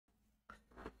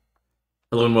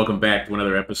Hello and welcome back to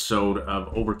another episode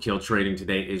of Overkill Trading.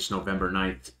 Today is November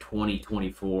 9th,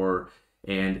 2024.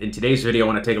 And in today's video, I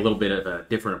want to take a little bit of a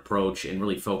different approach and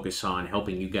really focus on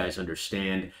helping you guys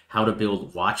understand how to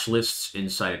build watch lists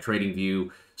inside of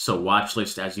TradingView. So watch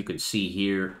lists, as you can see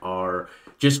here, are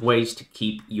just ways to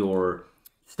keep your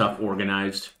stuff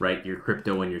organized, right? Your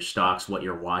crypto and your stocks, what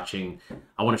you're watching.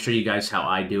 I want to show you guys how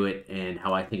I do it and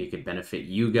how I think it could benefit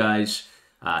you guys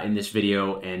in this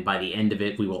video, and by the end of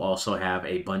it we will also have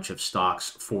a bunch of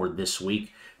stocks for this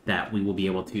week that we will be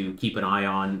able to keep an eye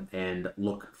on and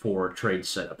look for trade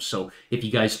setups. So if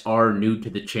you guys are new to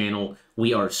the channel,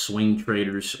 we are swing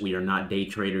traders. We are not day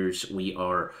traders. We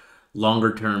are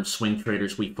longer term swing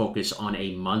traders. We focus on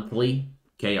a monthly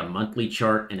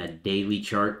chart and a daily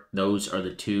chart. Those are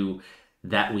the two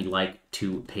that we like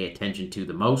to pay attention to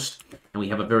the most. And we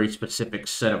have a very specific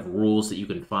set of rules that you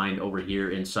can find over here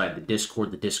inside the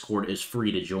Discord. The Discord is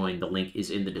free to join. The link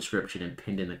is in the description and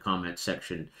pinned in the comment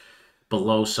section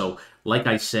below. So like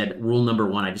I said, rule number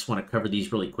one, I just want to cover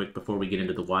these really quick before we get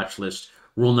into the watch list.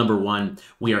 Rule number one,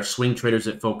 we are swing traders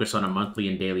that focus on a monthly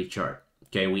and daily chart.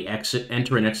 Okay, we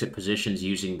enter and exit positions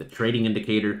using the trading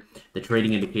indicator. The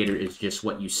trading indicator is just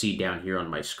what you see down here on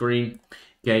my screen.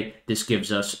 Okay, this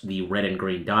gives us the red and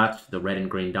green dots. The red and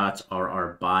green dots are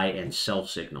our buy and sell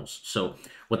signals. So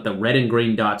what the red and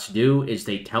green dots do is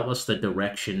they tell us the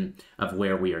direction of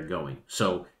where we are going.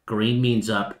 So green means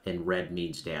up and red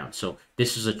means down. So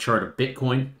this is a chart of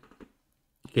Bitcoin.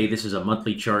 Okay, this is a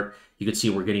monthly chart. You can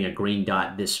see we're getting a green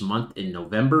dot this month in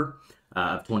November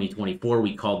of 2024.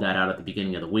 We called that out at the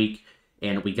beginning of the week,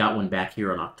 and we got one back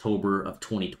here in October of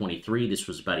 2023. This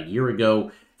was about a year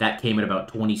ago. That came at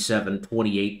about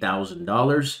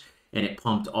 $28,000, and it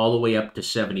pumped all the way up to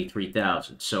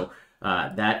 $73,000. So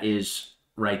that is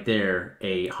right there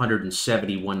a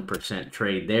 171%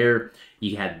 trade there.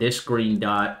 You had this green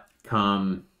dot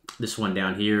come, this one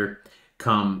down here,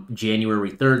 come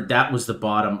January 3rd. That was the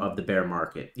bottom of the bear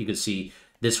market. You can see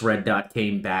this red dot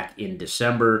came back in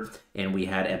December, and we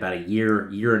had about a year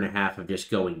and a half of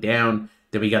just going down.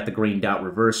 Then we got the green dot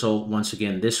reversal. Once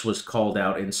again, this was called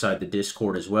out inside the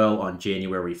Discord as well on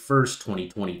January 1st,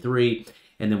 2023,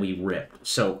 and then we ripped.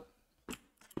 So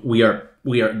we are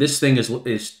this thing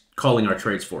is calling our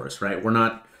trades for us, right? We're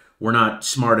not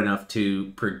smart enough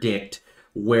to predict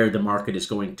where the market is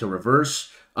going to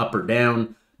reverse, up or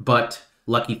down, but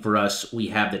lucky for us, we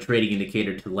have the trading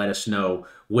indicator to let us know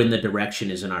when the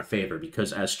direction is in our favor,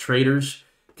 because as traders,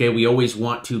 okay, we always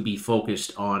want to be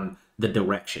focused on the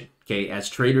direction. Okay, as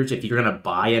traders, if you're going to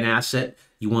buy an asset,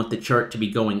 you want the chart to be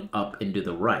going up and to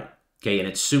the right. Okay, and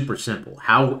it's super simple.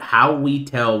 How we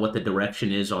tell what the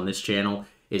direction is on this channel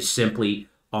is simply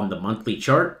on the monthly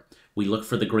chart, we look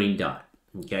for the green dot.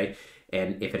 Okay,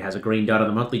 and if it has a green dot on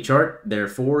the monthly chart,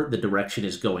 therefore the direction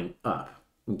is going up.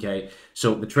 Okay,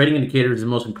 so the trading indicator is the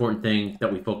most important thing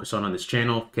that we focus on this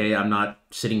channel. Okay, I'm not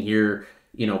sitting here,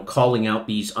 you know, calling out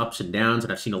these ups and downs,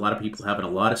 and I've seen a lot of people having a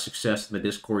lot of success in the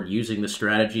Discord using the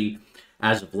strategy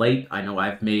as of late. I know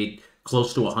I've made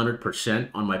close to 100%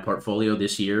 on my portfolio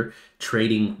this year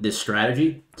trading this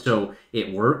strategy, so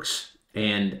it works,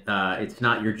 and it's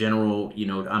not your general, you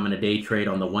know, I'm going to day trade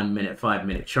on the 1 minute, 5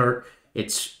 minute chart. It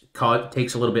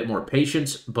takes a little bit more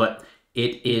patience, but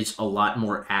it is a lot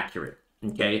more accurate.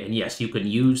 Okay, and yes, you can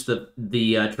use the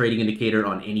trading indicator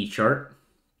on any chart.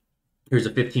 Here's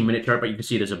a 15-minute chart, but you can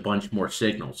see there's a bunch more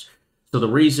signals. So the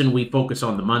reason we focus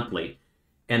on the monthly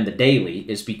and the daily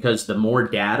is because the more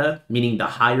data, meaning the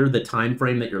higher the time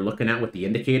frame that you're looking at with the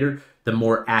indicator, the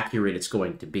more accurate it's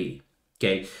going to be.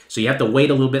 Okay, so you have to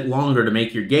wait a little bit longer to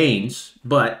make your gains,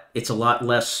 but it's a lot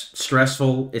less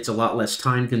stressful, it's a lot less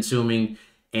time consuming,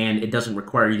 and it doesn't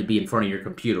require you to be in front of your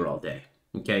computer all day.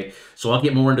 Okay, so I'll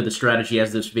get more into the strategy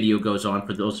as this video goes on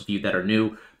for those of you that are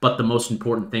new, but the most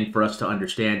important thing for us to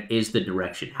understand is the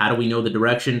direction. How do we know the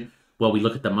direction? Well, we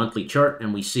look at the monthly chart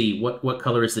and we see what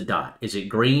color is the dot. Is it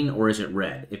green or is it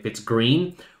red? If it's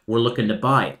green, we're looking to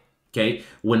buy it. Okay,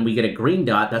 when we get a green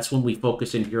dot, that's when we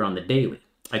focus in here on the daily.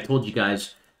 I told you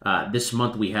guys this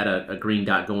month we had a green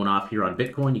dot going off here on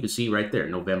Bitcoin. You can see right there,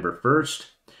 November 1st.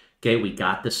 Okay, we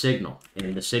got the signal,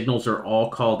 and the signals are all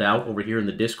called out over here in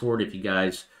the Discord if you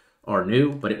guys are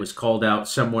new, but it was called out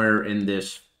somewhere in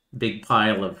this big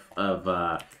pile of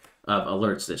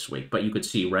alerts this week. But you could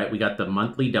see, right, we got the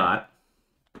monthly dot.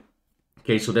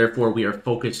 Okay, so therefore we are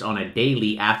focused on a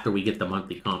daily after we get the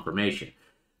monthly confirmation,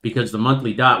 because the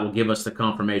monthly dot will give us the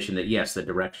confirmation that, yes, the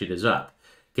direction is up.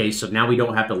 Okay, so now we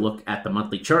don't have to look at the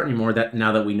monthly chart anymore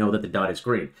now that we know that the dot is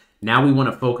green. Now we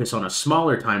want to focus on a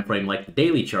smaller time frame like the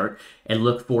daily chart and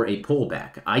look for a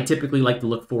pullback. I typically like to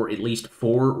look for at least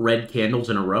 4 red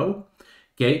candles in a row.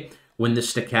 Okay, When the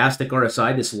stochastic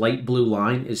RSI, this light blue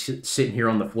line, is sitting here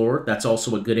on the floor, that's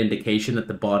also a good indication that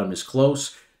the bottom is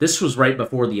close. This was right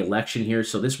before the election here,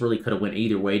 so this really could have went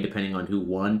either way depending on who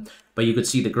won. But you could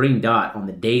see the green dot on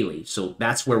the daily, so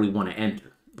that's where we want to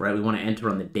enter, right? We want to enter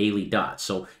on the daily dot.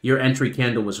 So your entry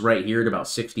candle was right here at about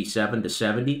 67 to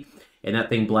 70, and that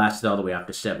thing blasted all the way out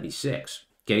to 76.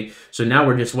 Okay, so now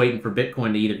we're just waiting for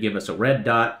Bitcoin to either give us a red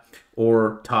dot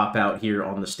or top out here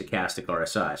on the stochastic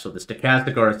RSI. So the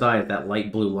stochastic RSI is that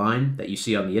light blue line that you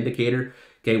see on the indicator.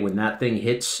 Okay, when that thing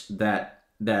hits that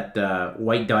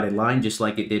white dotted line, just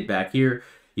like it did back here,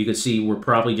 you can see we're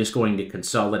probably just going to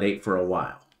consolidate for a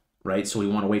while, right? So we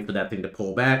want to wait for that thing to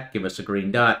pull back, give us a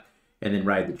green dot, and then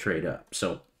ride the trade up.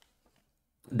 So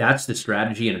that's the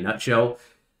strategy in a nutshell.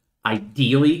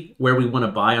 Ideally, where we want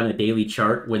to buy on a daily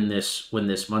chart when this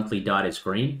monthly dot is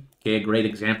green. Okay, a great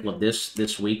example of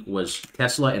this week was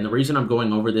Tesla, and the reason I'm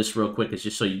going over this real quick is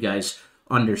just so you guys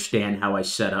understand how I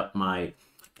set up my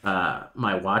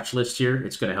my watch list here.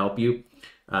 It's going to help you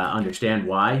understand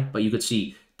why. But you could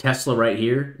see Tesla right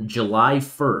here, July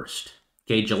 1st.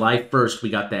 Okay, July 1st, we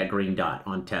got that green dot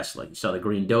on Tesla. You saw the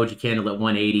green doji candle at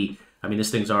 180. I mean, this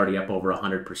thing's already up over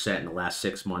 100% in the last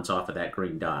 6 months off of that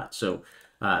green dot. So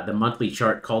the monthly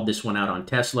chart called this one out on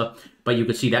Tesla, but you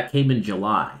could see that came in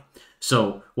July.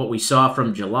 So what we saw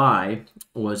from July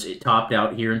was it topped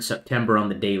out here in September on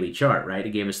the daily chart, right? It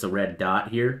gave us the red dot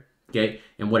here, okay?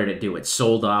 And what did it do? It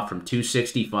sold off from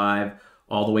 265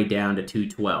 all the way down to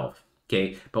 212,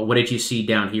 okay? But what did you see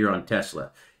down here on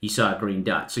Tesla? You saw a green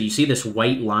dot. So you see this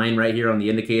white line right here on the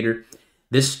indicator?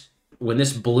 When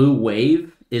this blue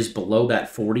wave is below that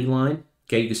 40 line,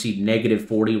 okay, you can see negative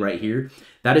 40 right here.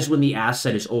 That is when the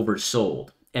asset is oversold.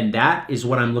 And that is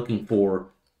what I'm looking for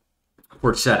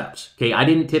setups. Okay, I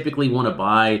didn't typically want to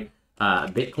buy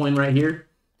Bitcoin right here.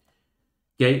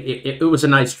 Okay, it was a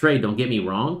nice trade, don't get me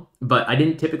wrong, but I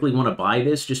didn't typically want to buy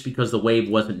this just because the wave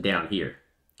wasn't down here.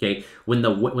 Okay, when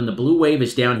the blue wave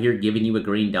is down here giving you a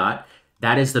green dot,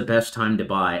 that is the best time to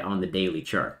buy on the daily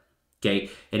chart. Okay,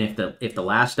 and if the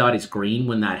last dot is green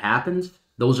when that happens,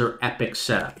 those are epic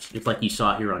setups, just like you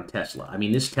saw here on Tesla. I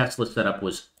mean, this Tesla setup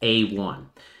was A1.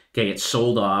 Okay, it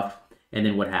sold off, and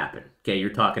then what happened? Okay,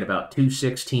 you're talking about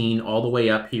 216 all the way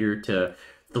up here to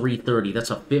 330.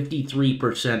 That's a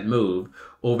 53% move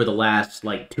over the last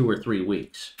like 2 or 3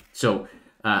 weeks. So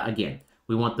again,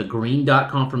 we want the green dot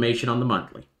confirmation on the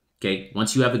monthly. Okay,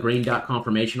 once you have the green dot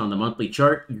confirmation on the monthly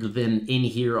chart, you're then in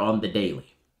here on the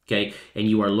daily. Okay, and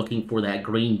you are looking for that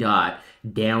green dot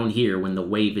down here when the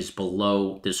wave is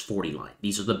below this 40 line.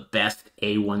 These are the best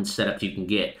A1 setups you can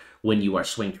get when you are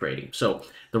swing trading. So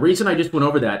the reason I just went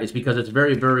over that is because it's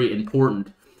very, very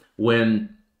important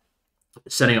when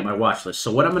setting up my watch list.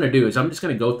 So what I'm going to do is I'm just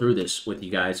going to go through this with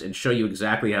you guys and show you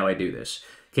exactly how I do this.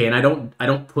 Okay, and I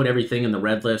don't put everything in the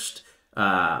red list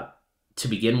to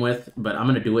begin with, but I'm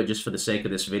going to do it just for the sake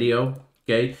of this video.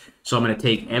 Okay, so I'm going to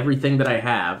take everything that I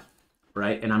have,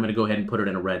 right, and I'm going to go ahead and put it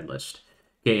in a red list.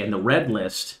 Okay, and the red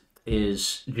list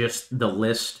is just the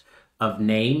list of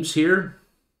names here.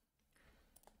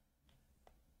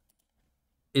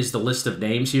 Is the list of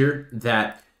names here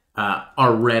that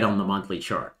are red on the monthly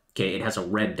chart. Okay, it has a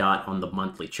red dot on the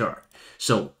monthly chart.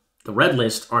 So the red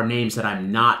list are names that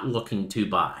I'm not looking to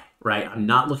buy, right? I'm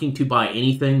not looking to buy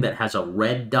anything that has a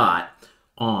red dot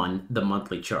on the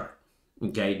monthly chart.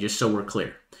 Okay, just so we're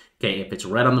clear. Okay, if it's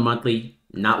red on the monthly,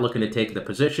 not looking to take the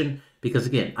position because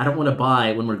again, I don't want to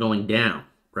buy when we're going down,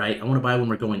 right? I want to buy when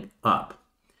we're going up.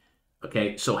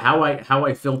 Okay, so how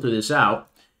I filter this out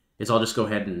is I'll just go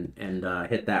ahead and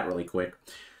hit that really quick.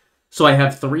 So I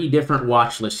have 3 different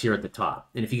watch lists here at the top.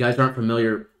 And if you guys aren't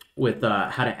familiar with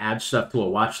how to add stuff to a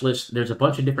watch list, there's a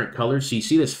bunch of different colors. So you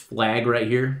see this flag right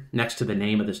here next to the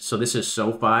name of this. So this is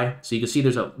SoFi. So you can see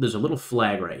there's a little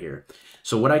flag right here.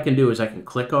 So what I can do is I can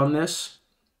click on this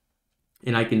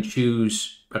and I can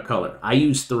choose a color. I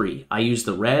use 3. I use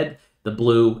the red, the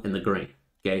blue, and the green.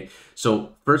 Okay.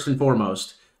 So first and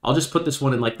foremost, I'll just put this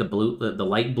one in like the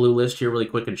light blue list here really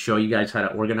quick and show you guys how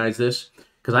to organize this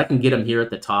because I can get them here at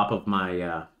the top of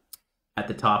my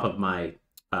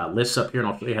lists up here, and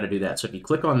I'll show you how to do that. So if you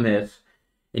click on this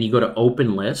and you go to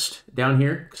open list down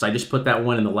here, because I just put that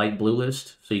one in the light blue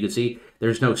list, so you can see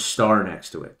there's no star next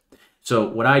to it. So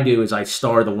what I do is I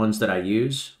star the ones that I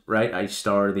use, right? I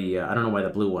star the I don't know why the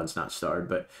blue one's not starred,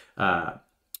 but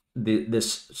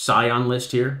this Scion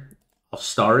list here, I'll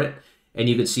star it. And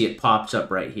you can see it pops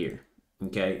up right here,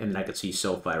 okay? And I can see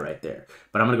SoFi right there.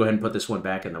 But I'm going to go ahead and put this one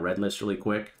back in the red list really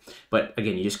quick. But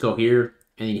again, you just go here,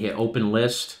 and then you hit open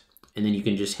list, and then you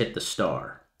can just hit the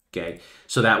star, okay?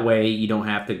 So that way you don't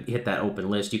have to hit that open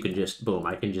list. You can just, boom,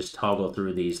 I can just toggle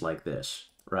through these like this,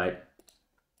 right?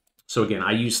 So again,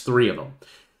 I use 3 of them.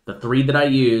 The 3 that I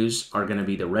use are going to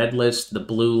be the red list, the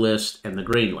blue list, and the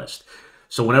green list.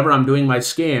 So whenever I'm doing my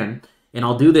scan, and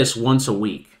I'll do this once a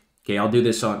week. Okay, I'll do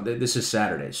this this is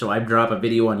Saturday. So I drop a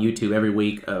video on YouTube every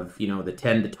week of, the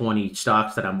 10 to 20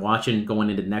 stocks that I'm watching going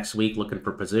into next week, looking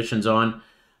for positions on.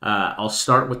 I'll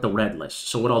start with the red list.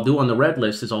 So what I'll do on the red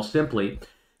list is I'll simply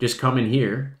just come in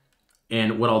here,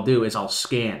 and what I'll do is I'll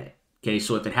scan it. Okay,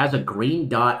 so if it has a green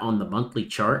dot on the monthly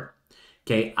chart,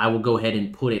 okay, I will go ahead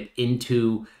and put it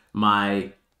into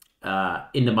my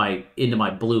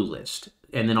blue list,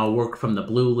 and then I'll work from the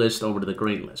blue list over to the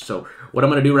green list. So what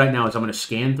I'm going to do right now is I'm going to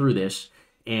scan through this,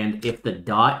 and if the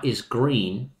dot is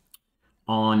green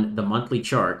on the monthly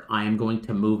chart, I am going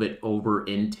to move it over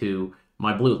into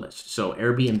my blue list. So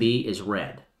Airbnb is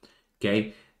red.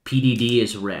 Okay, PDD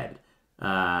is red.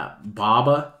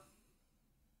 BABA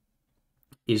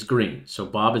is green. So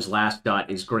BABA's last dot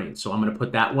is green. So I'm going to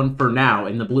put that one for now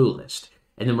in the blue list.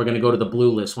 And then we're going to go to the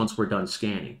blue list once we're done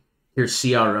scanning. Here's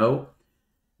CRO.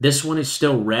 This one is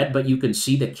still red, but you can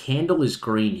see the candle is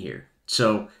green here.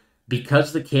 So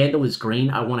because the candle is green,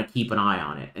 I want to keep an eye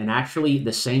on it. And actually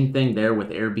the same thing there with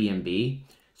Airbnb.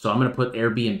 So I'm going to put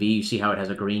Airbnb. You see how it has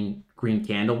a green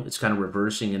candle? It's kind of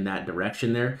reversing in that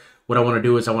direction there. What I want to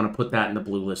do is I want to put that in the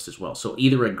blue list as well. So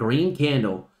either a green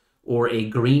candle or a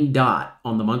green dot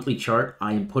on the monthly chart,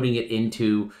 I am putting it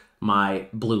into my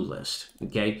blue list.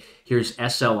 Okay, here's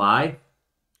SLI.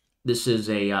 This is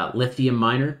a lithium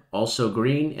miner, also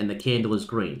green, and the candle is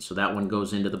green. So that one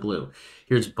goes into the blue.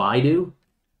 Here's Baidu.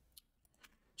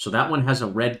 So that one has a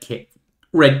red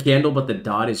candle, but the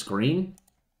dot is green.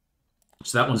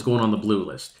 So that one's going on the blue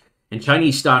list. And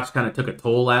Chinese stocks kind of took a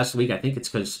toll last week. I think it's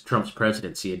because Trump's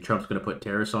presidency and Trump's going to put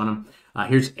tariffs on them.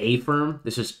 Here's AFIRM.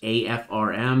 This is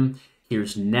AFRM.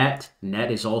 Here's NET.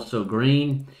 NET is also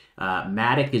green.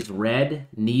 Matic is red.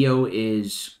 NEO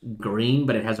is green,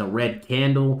 but it has a red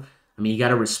candle. I mean, you got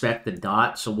to respect the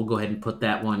dot, so we'll go ahead and put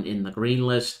that one in the green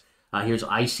list. Here's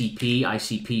ICP.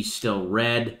 ICP is still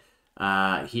red.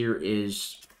 Here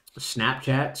is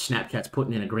Snapchat. Snapchat's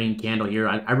putting in a green candle here.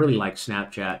 I really like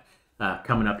Snapchat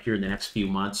coming up here in the next few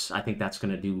months. I think that's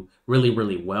going to do really,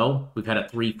 really well. We've had a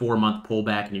 3-4 month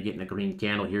pullback, and you're getting a green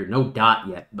candle here. No dot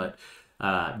yet, but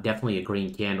definitely a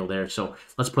green candle there. So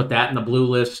let's put that in the blue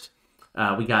list.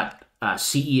 We got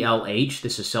CELH.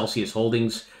 This is Celsius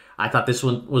Holdings. I thought this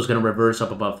one was going to reverse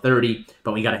up above 30,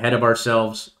 but we got ahead of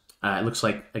ourselves. It looks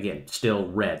like, again, still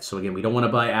red. So again, we don't want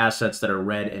to buy assets that are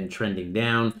red and trending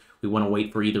down. We want to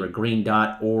wait for either a green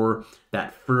dot or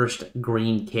that first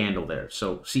green candle there.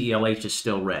 So CELH is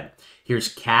still red.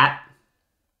 Here's CAT.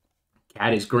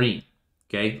 CAT is green.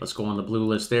 Okay, let's go on the blue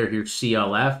list there. Here's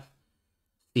CLF.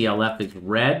 CLF is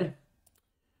red.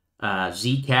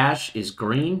 Zcash is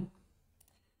green.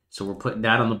 So we're putting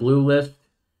that on the blue list.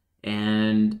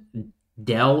 And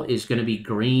Dell is going to be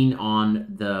green on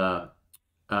the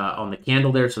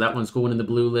candle there. So that one's going in the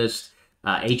blue list.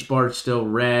 HBAR is still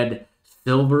red.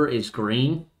 Silver is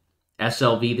green.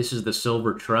 SLV, this is the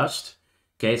Silver Trust.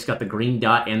 Okay, it's got the green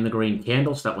dot and the green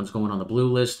candle, so that one's going on the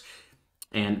blue list.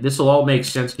 And this will all make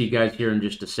sense to you guys here in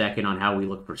just a second on how we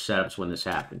look for setups when this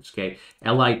happens. Okay,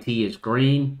 LIT is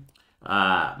green.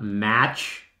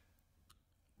 Match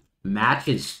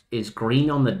is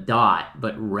green on the dot,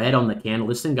 but red on the candle.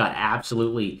 This thing got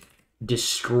absolutely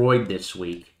destroyed this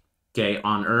week. Okay,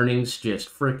 on earnings, just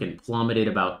freaking plummeted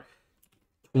about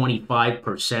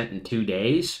 25% in 2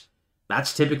 days.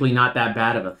 That's typically not that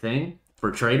bad of a thing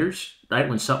for traders, right?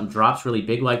 When something drops really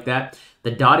big like that.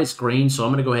 The dot is green, so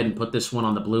I'm going to go ahead and put this one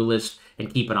on the blue list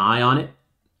and keep an eye on it.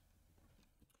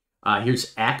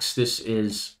 Here's X. This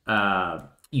is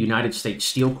United States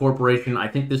Steel Corporation. I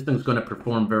think this thing's going to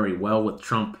perform very well with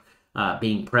Trump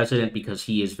being president because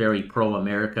he is very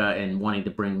pro-America and wanting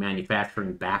to bring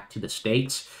manufacturing back to the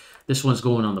States. This one's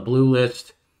going on the blue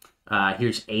list.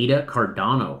 Here's Ada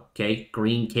Cardano. Okay,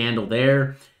 green candle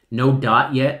there. No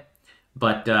dot yet,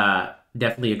 but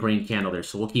definitely a green candle there.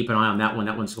 So we'll keep an eye on that one.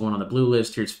 That one's going on the blue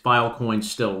list. Here's Filecoin,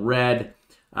 still red.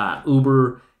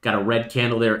 Uber, got a red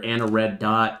candle there and a red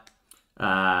dot.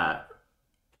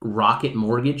 Rocket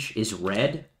Mortgage is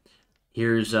red.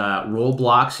 Here's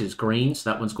Roblox is green, so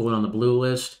that one's going on the blue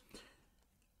list.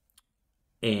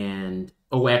 And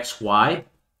OXY.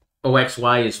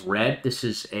 OXY is red. This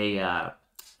is a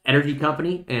energy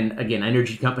company. And again,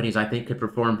 energy companies I think could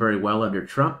perform very well under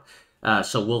Trump.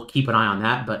 So we'll keep an eye on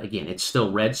that. But again, it's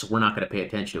still red, so we're not going to pay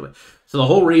attention to it. So the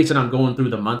whole reason I'm going through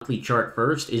the monthly chart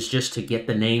first is just to get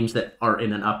the names that are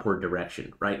in an upward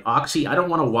direction, right? Oxy, I don't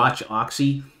want to watch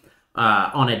Oxy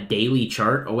on a daily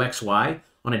chart, OXY.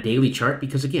 on a daily chart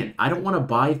because, again, I don't want to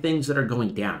buy things that are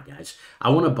going down, guys. I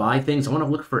want to buy things. I want to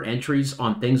look for entries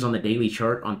on things on the daily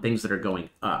chart on things that are going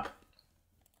up.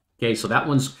 Okay, so that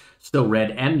one's still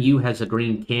red. MU has a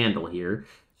green candle here.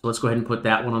 So let's go ahead and put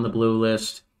that one on the blue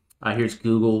list. Here's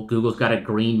Google. Google's got a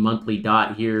green monthly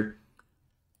dot here.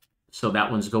 So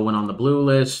that one's going on the blue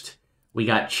list. We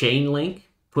got Chainlink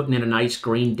putting in a nice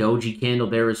green doji candle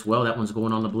there as well. That one's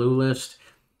going on the blue list.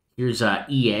 Here's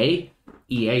EA.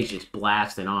 EA's just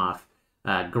blasting off.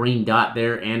 Green dot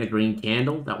there and a green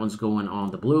candle. That one's going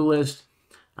on the blue list.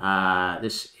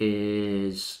 This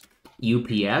is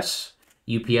UPS.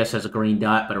 UPS has a green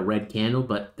dot but a red candle,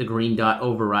 but the green dot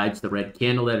overrides the red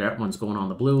candle there. That one's going on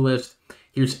the blue list.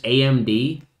 Here's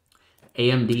AMD.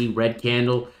 AMD, red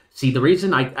candle. See, the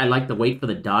reason I like to wait for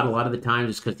the dot a lot of the times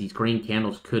is because these green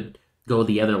candles could go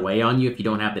the other way on you if you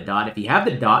don't have the dot. If you have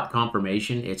the dot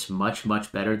confirmation, it's much,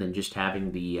 much better than just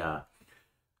having the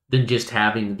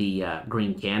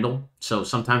green candle. So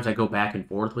sometimes I go back and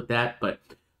forth with that, but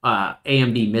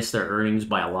AMD missed their earnings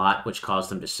by a lot, which caused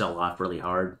them to sell off really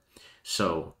hard.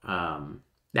 So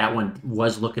that one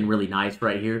was looking really nice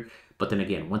right here. But then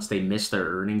again, once they miss their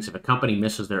earnings, if a company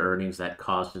misses their earnings, that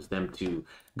causes them to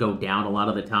go down a lot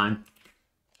of the time.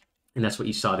 And that's what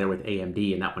you saw there with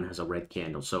AMD, and that one has a red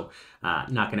candle. So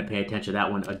not going to pay attention to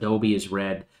that one. Adobe is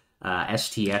red.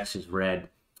 STX is red.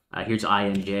 Here's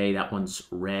INJ. That one's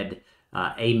red.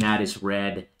 AMAT is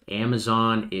red.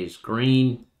 Amazon is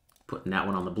green. Putting that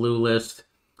one on the blue list.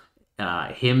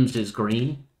 HIMS is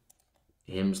green.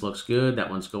 HIMS looks good.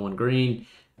 That one's going green.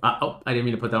 Oh, I didn't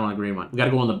mean to put that on the green one. We got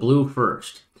to go on the blue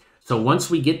first. So once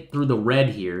we get through the red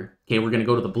here, okay, we're going to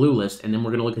go to the blue list, and then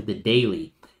we're going to look at the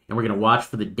daily. And we're going to watch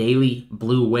for the daily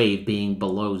blue wave being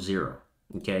below zero,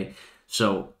 okay?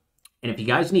 So, and if you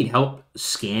guys need help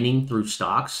scanning through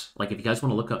stocks, like if you guys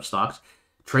want to look up stocks,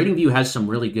 TradingView has some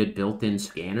really good built-in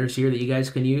scanners here that you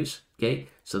guys can use, okay?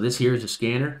 So this here is a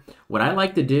scanner. What I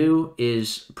like to do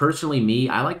is, personally me,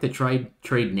 I like to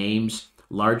trade names,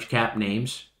 large cap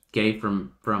names, okay,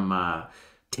 from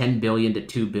 10 billion to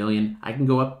 2 billion. I can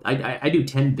go up, I do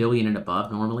 10 billion and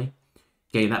above normally,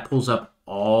 okay, and that pulls up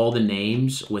all the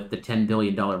names with the $10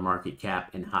 billion market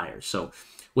cap and higher. So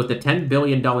with the $10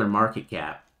 billion market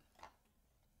cap,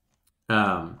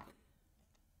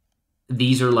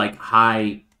 these are like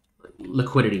high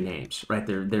liquidity names, right?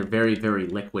 They're very, very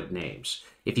liquid names.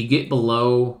 If you get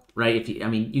below, right,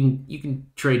 you can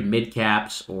trade mid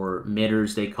caps or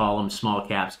midders, they call them, small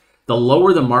caps. The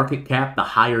lower the market cap, the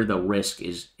higher the risk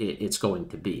it's going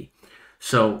to be.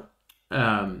 So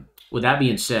with that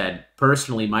being said,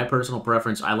 personally, my personal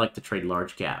preference, I like to trade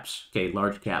large caps. Okay,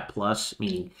 large cap plus,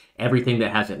 meaning everything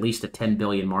that has at least a 10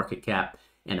 billion market cap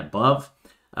and above.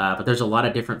 But there's a lot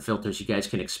of different filters you guys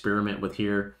can experiment with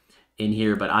in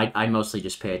here. But I mostly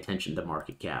just pay attention to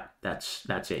market cap. That's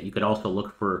it. You could also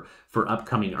look for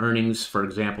upcoming earnings. For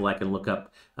example, I can look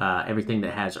up everything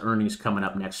that has earnings coming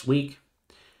up next week.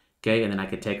 Okay, and then I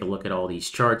could take a look at all these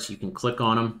charts. You can click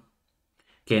on them.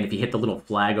 Okay, and if you hit the little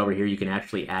flag over here, you can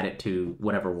actually add it to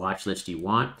whatever watch list you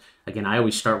want. Again, I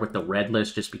always start with the red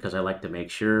list just because I like to make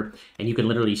sure. And you can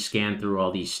literally scan through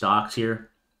all these stocks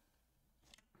here.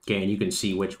 Okay, and you can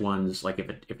see which ones, like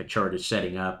if a chart is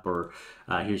setting up, or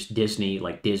here's Disney.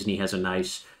 Like Disney has a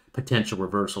nice potential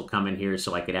reversal coming here,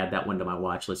 so I could add that one to my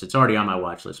watch list. It's already on my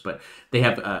watch list, but they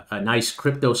have a nice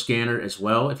crypto scanner as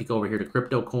well. If you go over here to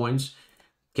crypto coins,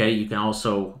 okay, you can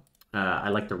also... I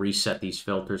like to reset these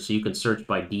filters, so you can search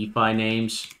by DeFi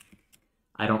names.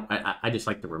 I just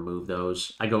like to remove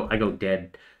those. I go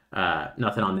dead,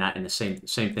 nothing on that, and the same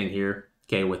thing here.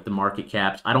 Okay, with the market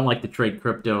caps, I don't like to trade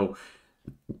crypto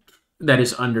that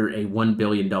is under a $1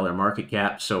 billion market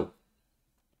cap. So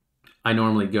I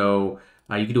normally go.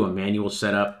 You can do a manual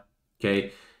setup,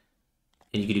 okay,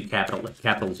 and you can do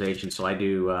capitalization. So I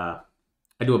do about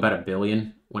 $1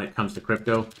 billion when it comes to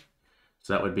crypto.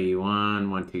 So that would be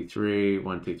 1, 1, 2, 3,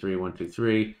 1, 2, 3, 1, 2,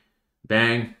 3,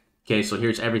 bang. Okay, so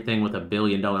here's everything with a $1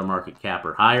 billion market cap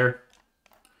or higher.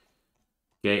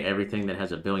 Okay, everything that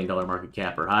has a $1 billion market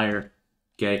cap or higher.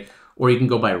 Okay, or you can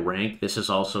go by rank. This is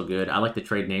also good. I like to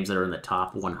trade names that are in the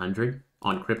top 100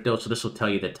 on crypto. So this will tell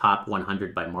you the top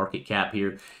 100 by market cap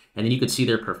here. And then you can see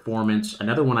their performance.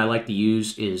 Another one I like to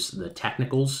use is the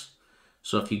technicals.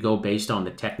 So if you go based on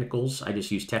the technicals, I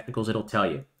just use technicals, it'll tell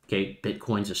you. Okay,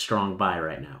 Bitcoin's a strong buy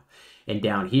right now. And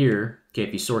down here, okay,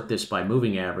 if you sort this by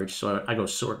moving average, so I go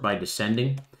sort by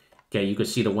descending, okay, you can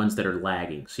see the ones that are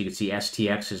lagging. So you can see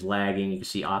STX is lagging, you can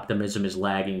see Optimism is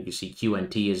lagging, you can see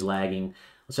QNT is lagging.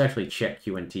 Let's actually check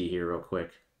QNT here real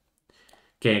quick.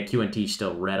 Okay, QNT is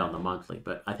still red on the monthly,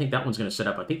 but I think that one's going to set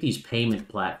up, I think these payment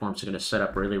platforms are going to set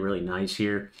up really, really nice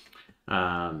here.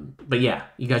 But yeah,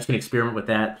 you guys can experiment with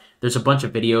that. There's a bunch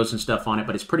of videos and stuff on it,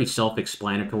 but it's pretty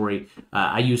self-explanatory.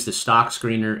 I use the stock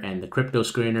screener and the crypto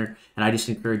screener, and I just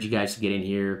encourage you guys to get in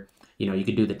here. You know, you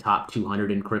could do the top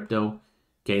 200 in crypto.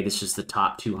 Okay, this is the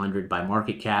top 200 by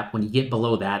market cap. When you get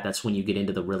below that, that's when you get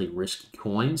into the really risky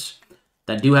coins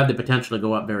that do have the potential to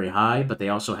go up very high, but they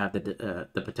also have the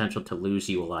potential to lose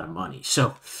you a lot of money.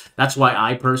 So that's why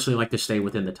I personally like to stay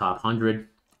within the top 100.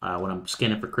 When I'm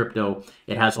scanning for crypto,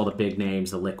 it has all the big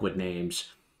names, the liquid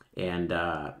names, and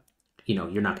you know,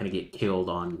 you're not going to get killed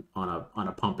on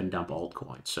a pump and dump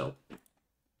altcoin. So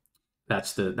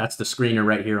that's the screener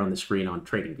right here on the screen on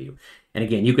TradingView. And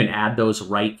again, you can add those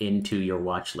right into your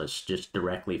watch list just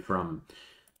directly from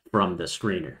the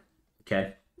screener.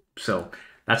 Okay, so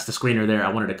that's the screener there. I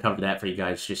wanted to cover that for you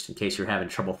guys just in case you're having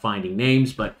trouble finding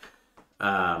names. But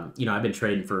you know, I've been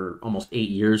trading for almost 8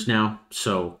 years now,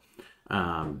 so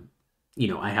you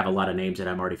know, I have a lot of names that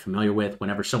I'm already familiar with.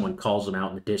 Whenever someone calls them out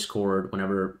in the Discord,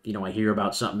 whenever, you know, I hear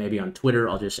about something maybe on Twitter,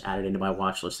 I'll just add it into my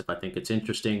watch list if I think it's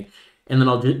interesting. And then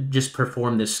I'll just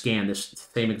perform this scan, this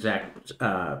same exact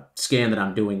scan that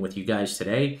I'm doing with you guys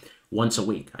today, once a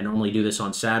week. I normally do this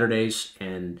on Saturdays,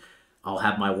 and I'll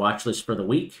have my watch list for the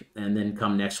week. And then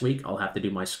come next week, I'll have to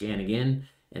do my scan again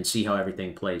and see how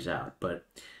everything plays out. But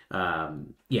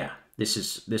yeah, this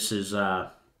is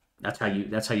that's how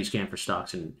you scan for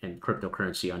stocks and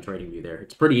cryptocurrency on TradingView there.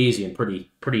 It's pretty easy and a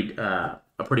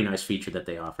pretty nice feature that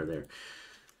they offer there.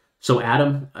 So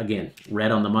Adam, again,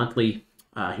 red on the monthly.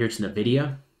 Here's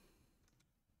NVIDIA.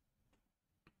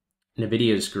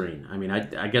 NVIDIA is green. I mean,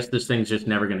 I guess this thing's just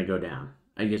never going to go down.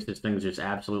 I guess this thing's just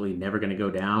absolutely never going to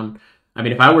go down. I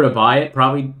mean, if I were to buy it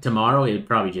probably tomorrow, it'd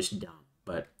probably just dump.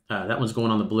 But that one's going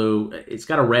on the blue. It's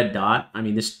got a red dot. I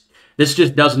mean, this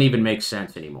just doesn't even make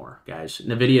sense anymore, guys.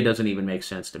 NVIDIA doesn't even make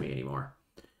sense to me anymore.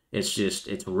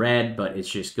 It's red, but it's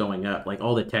just going up. Like,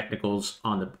 all the technicals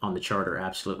on the chart are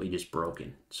absolutely just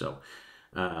broken. So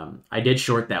I did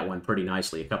short that one pretty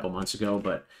nicely a couple months ago,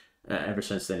 but ever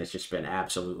since then, it's just been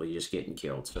absolutely just getting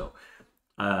killed. So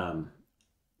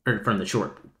or from the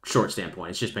short standpoint,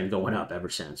 it's just been going up ever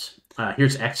since.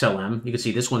 Here's XLM. You can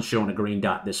see this one's showing a green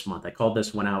dot this month. I called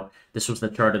this one out. This was the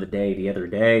chart of the day the other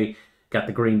day. Got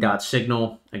the green dot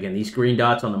signal. Again, these green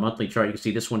dots on the monthly chart, you can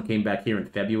see this one came back here in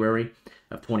February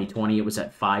of 2020. It was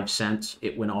at 5 cents.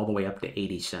 It went all the way up to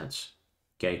 80 cents.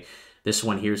 Okay, this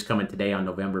one here is coming today on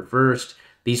November 1st.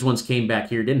 These ones came back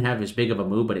here. Didn't have as big of a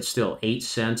move, but it's still 8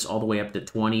 cents all the way up to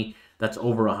 20. That's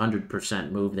over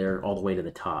 100% move there all the way to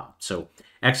the top. So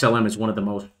XLM is one of the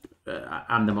most,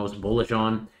 I'm the most bullish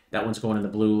on. That one's going in the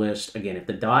blue list. Again, if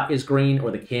the dot is green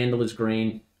or the candle is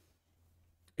green,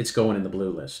 it's going in the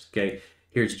blue list. Okay,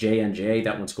 here's JNJ.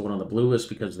 That one's going on the blue list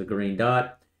because of the green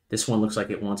dot. This one looks like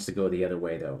it wants to go the other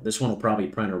way, though. This one will probably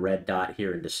print a red dot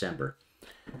here in December.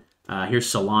 Here's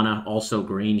Solana, also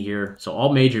green here. So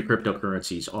all major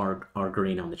cryptocurrencies are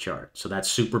green on the chart. So that's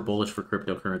super bullish for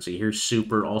cryptocurrency. Here's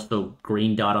Super, also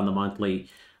green dot on the monthly.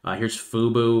 Here's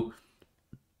Fubu,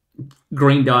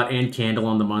 green dot and candle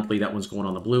on the monthly. That one's going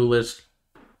on the blue list.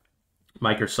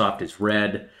 Microsoft is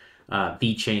red.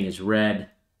 VeChain is red.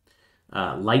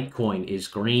 Litecoin is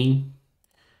green.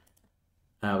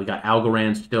 We got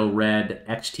Algorand still red.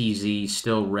 XTZ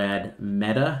still red.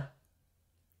 Meta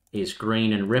is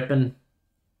green and ripping.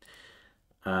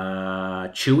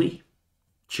 Chewy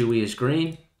is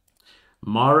green.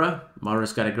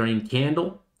 Mara's got a green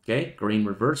candle. Okay, green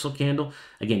reversal candle.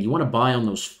 Again, you want to buy on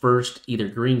those first either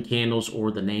green candles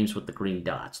or the names with the green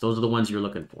dots. Those are the ones you're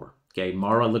looking for. Okay,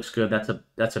 Mara looks good. That's a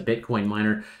Bitcoin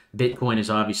miner. Bitcoin is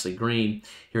obviously green.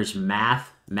 Here's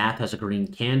Math. Math has a green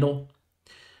candle.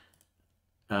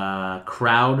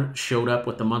 Crowd showed up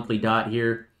with the monthly dot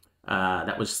here.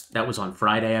 That was on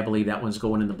Friday, I believe. That one's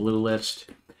going in the blue list.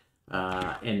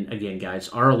 And again, guys,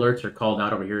 our alerts are called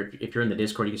out over here. If you're in the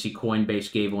Discord, you can see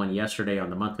Coinbase gave one yesterday on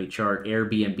the monthly chart.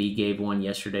 Airbnb gave one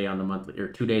yesterday on the monthly, or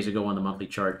 2 days ago on the monthly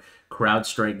chart.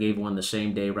 CrowdStrike gave one the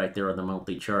same day right there on the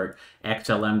monthly chart.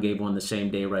 XLM gave one the same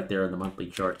day right there on the monthly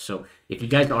chart. So if you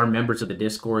guys are members of the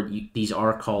Discord, these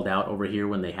are called out over here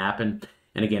when they happen.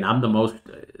 And again,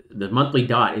 the monthly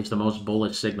dot is the most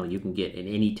bullish signal you can get in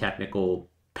any technical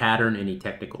pattern, any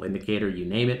technical indicator, you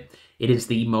name it. It is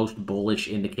the most bullish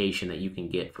indication that you can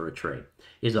get for a trade,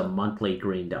 is a monthly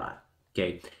green dot.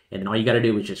 Okay, and then all you got to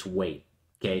do is just wait.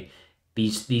 Okay,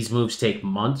 these moves take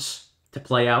months to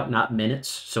play out, not minutes.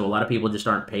 So a lot of people just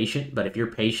aren't patient. But if you're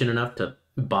patient enough to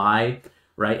buy,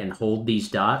 right, and hold these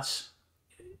dots,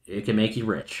 it can make you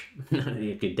rich.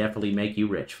 It could definitely make you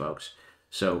rich, folks.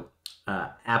 So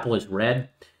Apple is red.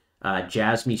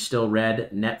 Jasmine still red.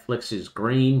 Netflix is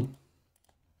green.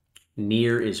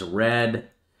 Near is red.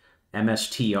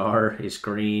 MSTR is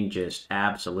green, just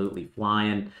absolutely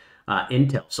flying.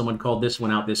 Intel, someone called this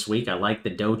one out this week. I like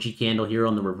the doji candle here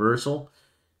on the reversal.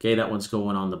 Okay, that one's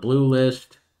going on the blue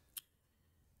list.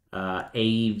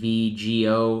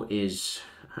 AVGO is...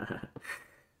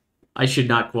 I should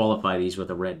not qualify these with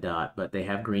a red dot, but they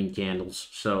have green candles,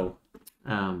 so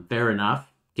fair enough.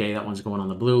 Okay, that one's going on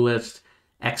the blue list.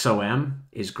 XOM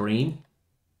is green.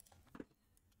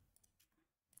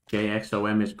 Okay,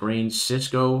 XOM is green.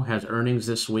 Cisco has earnings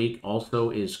this week, also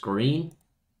is green.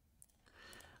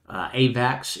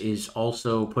 AVAX is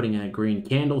also putting in a green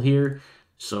candle here,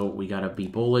 so we got to be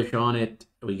bullish on it.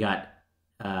 We got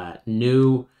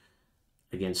new.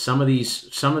 Again, some of these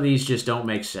just don't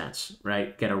make sense,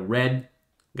 right? Got a red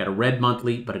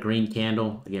monthly, but a green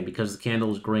candle. Again, because the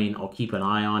candle is green, I'll keep an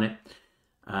eye on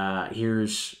it.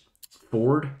 Here's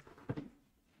Ford.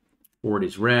 Ford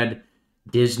is red.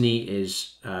 Disney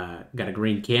is got a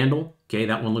green candle. Okay,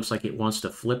 that one looks like it wants to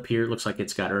flip here. Looks like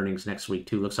it's got earnings next week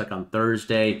too. Looks like on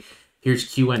Thursday. Here's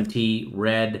QNT,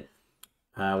 red.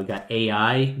 We got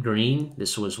AI, green.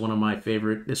 This was one of my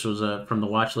favorite. This was from the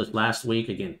watch list last week.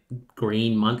 Again,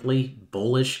 green monthly,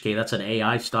 bullish. Okay, that's an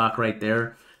AI stock right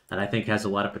there that I think has a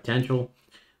lot of potential.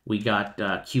 We got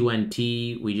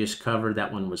QNT. We just covered.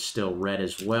 That one was still red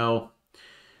as well.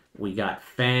 We got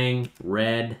FANG,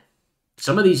 red.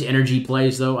 Some of these energy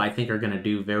plays, though, I think are going to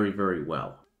do very, very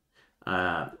well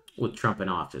with Trump in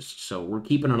office. So we're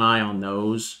keeping an eye on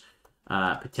those.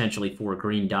 Potentially for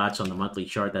green dots on the monthly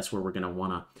chart. That's where we're going to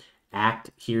want to act.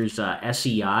 Here's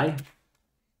SEI.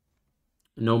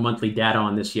 No monthly data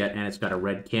on this yet, and it's got a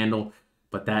red candle.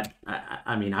 But that,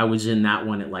 I mean, I was in that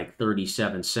one at like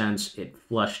 37 cents. It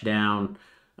flushed down,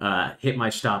 hit my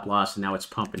stop loss, and now it's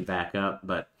pumping back up.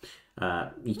 But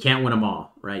you can't win them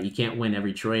all, right? You can't win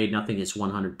every trade. Nothing is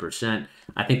 100%.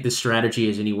 I think this strategy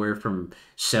is anywhere from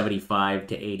 75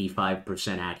 to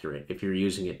 85% accurate if you're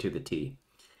using it to the T.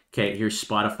 Okay, here's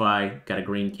Spotify, got a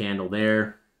green candle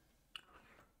there.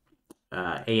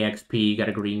 AXP got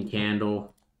a green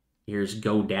candle. Here's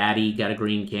GoDaddy, got a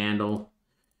green candle.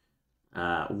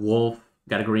 Wolf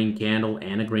got a green candle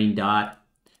and a green dot.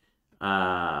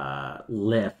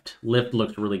 Lyft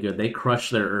looks really good. They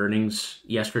crushed their earnings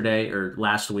yesterday or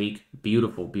last week.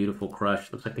 Beautiful, beautiful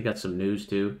crush. Looks like they got some news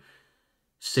too.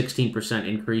 16%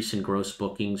 increase in gross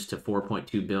bookings to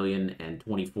 4.2 billion and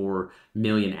 24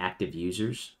 million active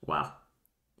users. Wow.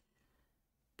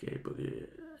 Okay,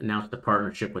 announced a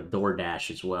partnership with DoorDash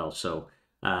as well. So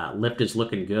Lyft is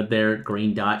looking good there.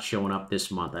 Green dot showing up this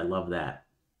month. I love that.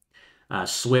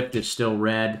 Swift is still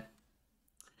red.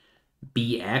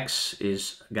 BX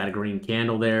is got a green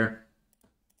candle there.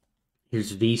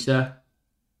 Here's Visa.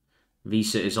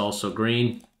 Visa is also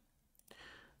green.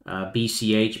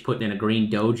 BCH putting in a green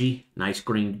doji. Nice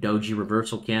green doji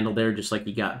reversal candle there, just like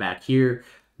you got back here.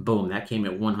 Boom, that came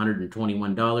at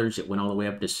 $121. It went all the way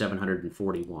up to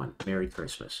 $741. Merry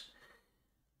Christmas.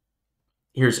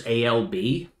 Here's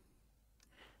ALB.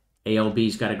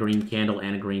 ALB's got a green candle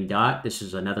and a green dot. This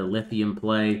is another lithium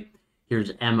play.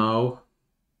 Here's MO.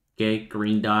 Okay,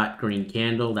 green dot, green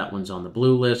candle. That one's on the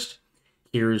blue list.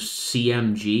 Here's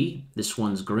CMG. This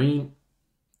one's green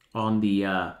on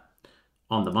the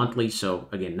monthly. So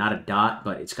again, not a dot,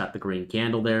 but it's got the green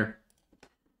candle there.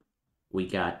 We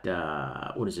got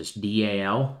what is this?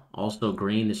 DAL, also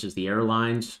green. This is the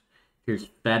airlines. Here's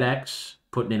FedEx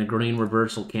putting in a green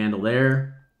reversal candle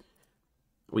there.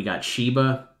 We got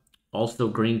Shiba, also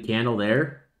green candle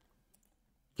there.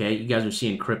 Okay, you guys are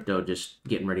seeing crypto just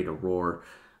getting ready to roar.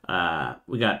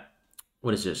 We got,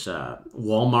 what is this?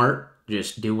 Walmart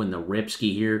just doing the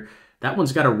ripski here. That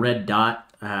one's got a red dot.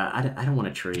 I don't want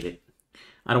to trade it.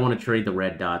 I don't want to trade the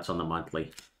red dots on the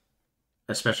monthly,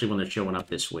 especially when they're showing up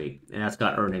this week. And that's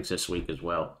got earnings this week as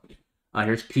well.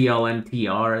 Here's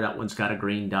PLNTR. That one's got a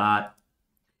green dot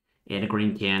and a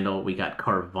green candle. We got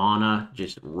Carvana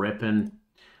just ripping.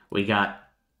 We got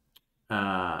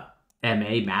MA,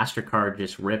 MasterCard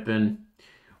just ripping.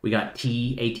 We got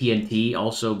AT&T,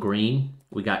 also green.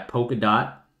 We got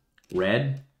Polkadot,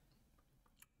 red.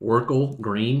 Oracle,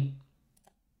 green.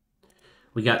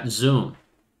 We got Zoom.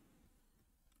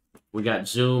 We got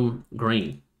Zoom,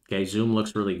 green. Okay, Zoom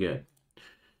looks really good.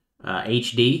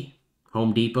 HD,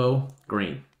 Home Depot,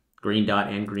 green. Green dot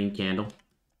and green candle.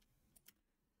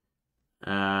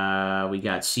 We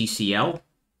got CCL.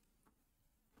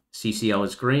 CCL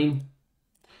is green.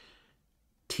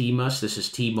 TMUS, this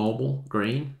is T-Mobile,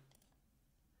 green.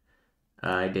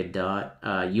 I did dot.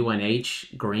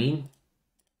 UNH, green.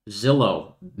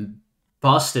 Zillow,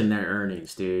 busting their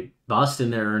earnings, dude. Busting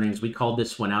their earnings. We called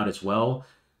this one out as well,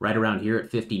 right around here at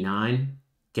 59.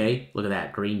 Okay, look at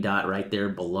that green dot right there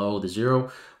below the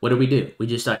 0. What did we do? We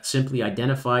just simply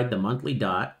identified the monthly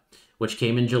dot, which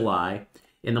came in July,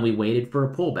 and then we waited for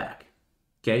a pullback.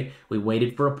 Okay, we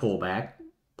waited for a pullback,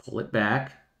 pull it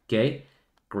back. Okay,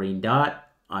 green dot,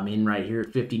 I'm in right here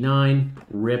at 59,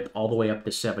 rip all the way up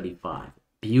to 75.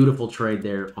 Beautiful trade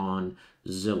there on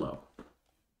Zillow.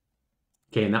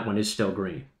 Okay, and that one is still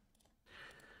green.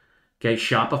 Okay,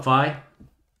 Shopify.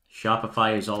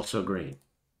 Shopify is also green.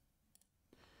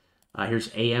 Here's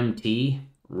AMT,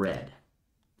 red.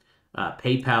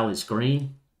 PayPal is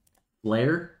green.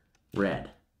 Flare, red.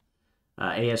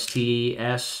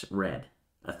 ASTS, red.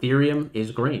 Ethereum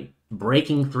is green.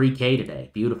 Breaking 3K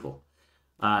today. Beautiful.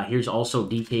 Here's also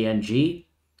DKNG.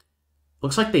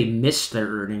 Looks like they missed their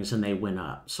earnings and they went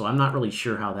up. So I'm not really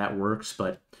sure how that works,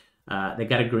 but they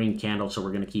got a green candle, so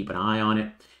we're going to keep an eye on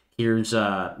it. Here's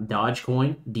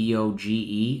Dogecoin,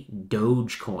 D-O-G-E,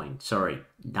 Dogecoin. Sorry,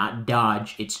 not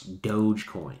Dodge, it's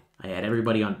Dogecoin. I had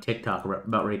everybody on TikTok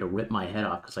about ready to rip my head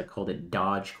off because I called it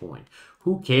Dogecoin.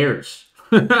 Who cares?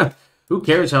 Who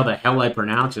cares how the hell I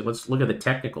pronounce it? Let's look at the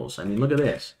technicals. I mean, look at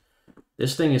this.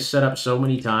 This thing is set up so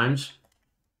many times.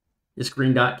 This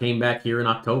green dot came back here in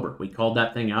October. We called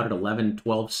that thing out at 11,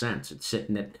 12 cents. It's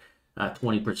sitting at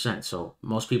 20%. So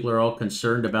most people are all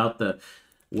concerned about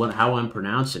how I'm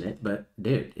pronouncing it. But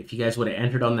dude, if you guys would have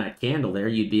entered on that candle there,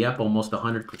 you'd be up almost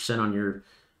 100%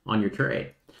 on your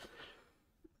trade.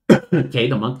 Okay,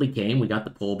 the monthly came. We got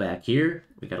the pullback here.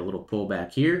 We got a little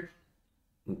pullback here.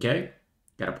 Okay,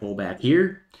 got a pullback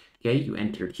here. Okay, you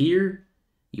entered here.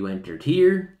 You entered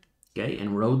here. Okay,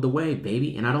 and rode the wave,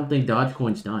 baby. And I don't think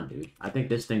Dogecoin's done, dude. I think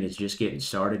this thing is just getting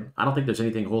started. I don't think there's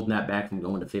anything holding that back from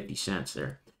going to 50 cents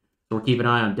there. So we're keeping an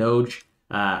eye on Doge.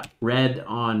 Red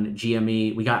on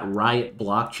GME. We got Riot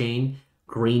Blockchain.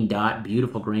 Green dot.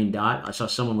 Beautiful green dot. I saw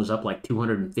someone was up like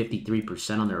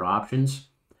 253% on their options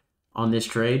on this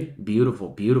trade. Beautiful,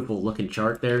 beautiful looking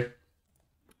chart there.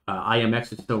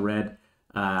 IMX is still red.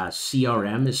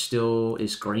 CRM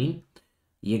is green.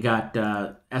 You got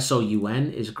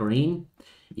SOUN is green.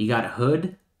 You got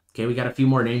Hood. Okay, we got a few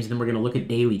more names, and then we're going to look at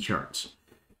daily charts.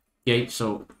 Okay,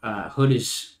 so Hood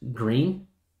is green.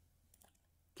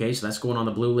 Okay, so that's going on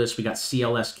the blue list. We got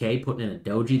CLSK putting in a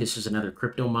doji. This is another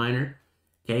crypto miner.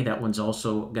 Okay, that one's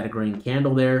also got a green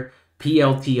candle there.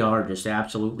 PLTR just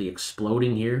absolutely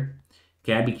exploding here.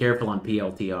 Okay, I'd be careful on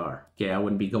PLTR. Okay, I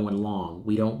wouldn't be going long.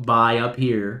 We don't buy up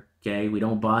here. Okay, we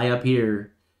don't buy up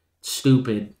here.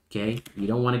 Stupid. Okay, you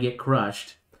don't want to get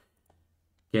crushed.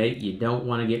 Okay, you don't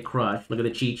want to get crushed. Look at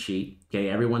the cheat sheet. Okay,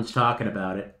 everyone's talking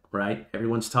about it, right?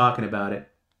 Everyone's talking about it.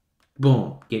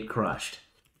 Boom, get crushed.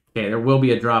 Okay, there will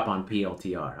be a drop on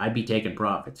PLTR. I'd be taking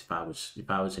profits if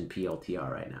I was in PLTR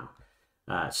right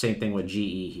now. Same thing with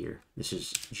GE here. This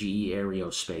is GE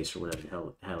Aerospace or whatever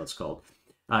the hell it's called.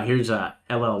 Here's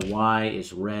LLY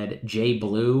is red. J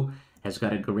Blue has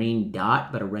got a green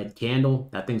dot but a red candle.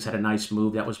 That thing's had a nice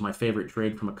move. That was my favorite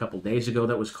trade from a couple days ago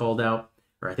that was called out.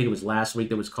 Or I think it was last week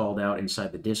that was called out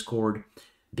inside the Discord.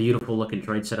 Beautiful looking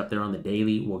trade set up there on the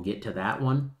daily. We'll get to that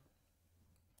one.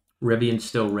 Rivian's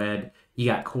still red. You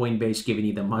got Coinbase giving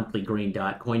you the monthly green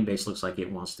dot. Coinbase looks like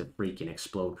it wants to freaking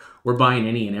explode. We're buying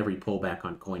any and every pullback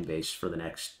on Coinbase for the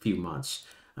next few months.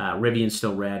 Rivian's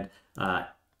still red.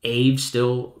 AVE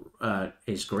still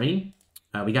is green.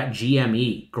 We got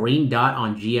GME. Green dot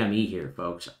on GME here,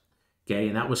 folks. Okay,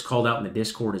 and that was called out in the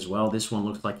Discord as well. This one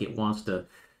looks like it wants to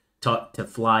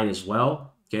fly as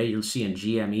well. Okay, you're seeing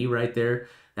GME right there.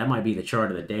 That might be the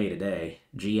chart of the day today.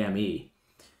 GME.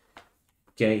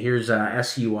 Okay, here's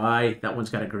SUI. That one's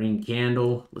got a green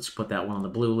candle. Let's put that one on the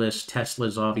blue list.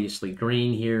 Tesla's obviously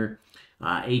green here.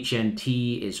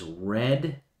 HNT is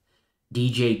red.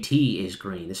 DJT is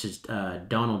green. This is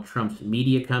Donald Trump's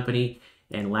media company.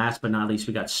 And last but not least,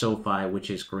 we got SoFi, which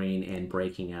is green and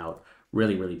breaking out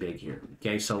really, really big here.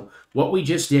 Okay, so what we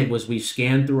just did was we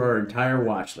scanned through our entire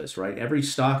watch list, right? Every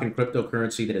stock and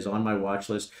cryptocurrency that is on my watch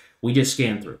list, we just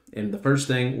scanned through. And the first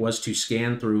thing was to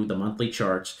scan through the monthly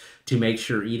charts to make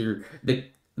sure either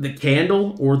the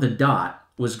candle or the dot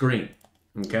was green,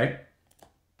 okay?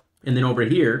 And then over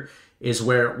here is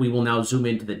where we will now zoom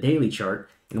into the daily chart.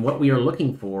 And what we are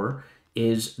looking for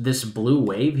is this blue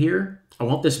wave here. I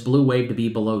want this blue wave to be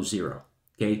below 0,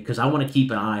 okay? Because I want to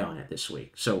keep an eye on it this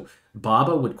week. So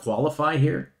BABA would qualify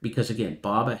here because, again,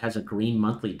 BABA has a green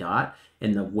monthly dot,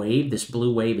 and the wave, this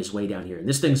blue wave, is way down here. And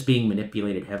this thing's being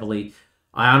manipulated heavily.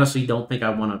 I honestly don't think I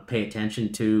want to pay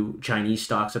attention to Chinese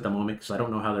stocks at the moment because I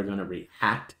don't know how they're going to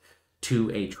react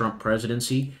to a Trump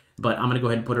presidency. But I'm going to go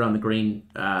ahead and put it on the green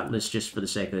list just for the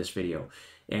sake of this video.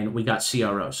 And we got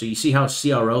CRO. So you see how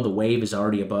CRO, the wave, is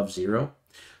already above 0?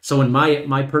 So in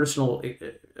my personal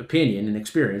opinion and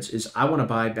experience is I want to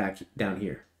buy back down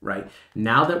here, right?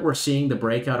 Now that we're seeing the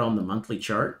breakout on the monthly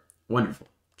chart, wonderful.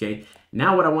 Okay.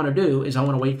 Now what I want to do is I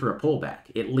want to wait for a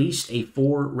pullback, at least a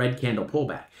 4 red candle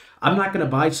pullback. I'm not going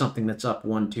to buy something that's up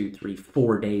 1, 2, 3,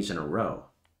 4 days in a row,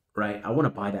 right? I want to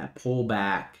buy that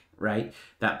pullback, right?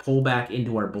 That pullback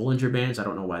into our Bollinger Bands. I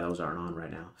don't know why those aren't on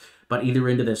right now, but either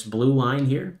into this blue line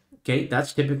here. Okay.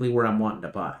 That's typically where I'm wanting to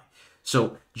buy.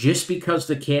 So just because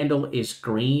the candle is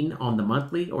green on the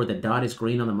monthly or the dot is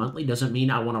green on the monthly doesn't mean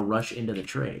I want to rush into the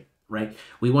trade, right?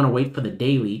 We want to wait for the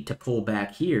daily to pull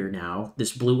back here now,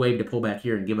 this blue wave to pull back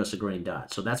here and give us a green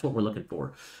dot. So that's what we're looking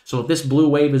for. So if this blue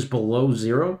wave is below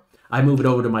 0, I move it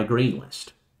over to my green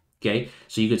list. Okay,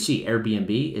 so you can see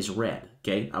Airbnb is red.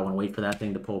 Okay, I want to wait for that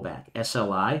thing to pull back.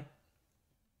 SLI,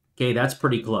 okay, that's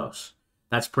pretty close.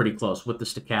 That's pretty close with the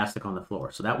stochastic on the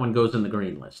floor. So that one goes in the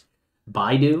green list.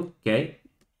 Baidu, okay,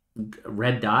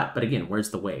 red dot, but again, where's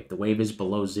the wave? The wave is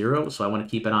below 0, so I want to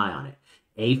keep an eye on it.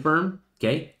 A-firm,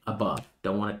 okay, above,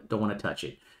 don't want to touch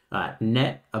it.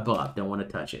 Net, above, don't want to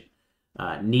touch it.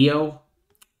 Neo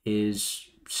is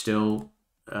still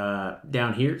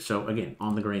down here, so again,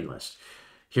 on the green list.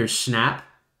 Here's Snap,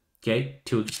 okay,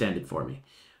 too extended for me.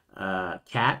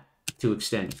 Cat, too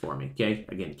extended for me, okay.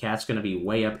 Again, Cat's going to be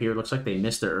way up here. Looks like they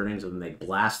missed their earnings and they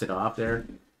blasted off there.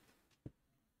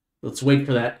 Let's wait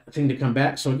for that thing to come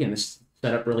back. So again, this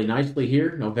set up really nicely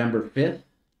here. November 5th,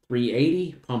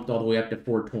 380, pumped all the way up to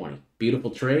 420.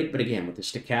 Beautiful trade, but again, with the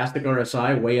stochastic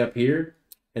RSI way up here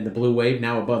and the blue wave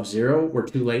now above 0, we're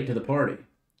too late to the party.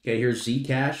 Okay, here's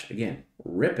Zcash, again,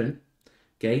 ripping.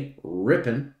 Okay,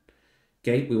 ripping.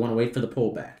 Okay, we want to wait for the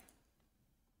pullback.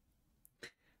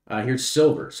 Here's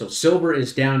silver. So silver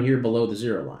is down here below the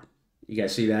 0 line. You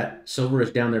guys see that? Silver is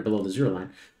down there below the 0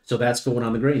 line. So that's going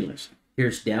on the green list.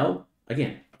 Here's Dell,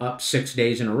 again, up 6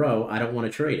 days in a row. I don't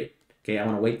want to trade it. Okay, I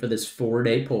want to wait for this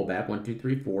 4-day pullback. 1, 2,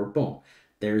 3, 4, boom.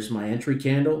 There's my entry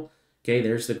candle. Okay,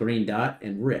 there's the green dot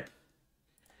and rip.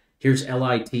 Here's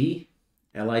LIT.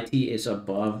 LIT is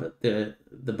above the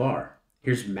bar.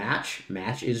 Here's Match.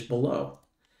 Match is below.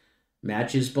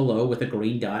 Match is below with a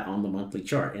green dot on the monthly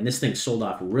chart. And this thing sold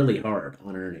off really hard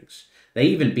on earnings. They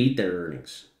even beat their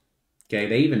earnings. Okay,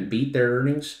 they even beat their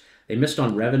earnings. They missed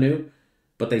on revenue,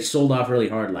 but they sold off really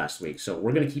hard last week. So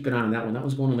we're going to keep an eye on that one. That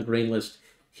one's going on the green list.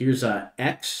 Here's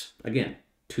X. Again,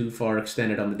 too far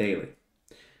extended on the daily.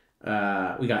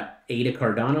 We got Ada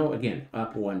Cardano. Again,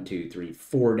 up 1, 2, 3,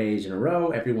 4 days in a row.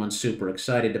 Everyone's super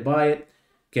excited to buy it.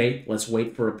 Okay, let's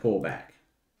wait for a pullback.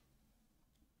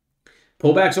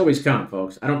 Pullbacks always come,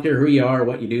 folks. I don't care who you are or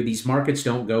what you do. These markets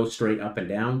don't go straight up and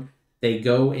down. They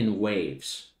go in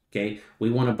waves. Okay,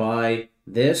 we want to buy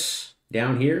this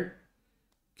down here.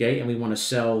 Okay, and we want to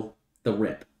sell the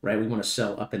rip, right? We want to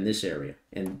sell up in this area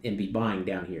and be buying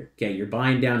down here. Okay, you're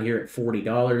buying down here at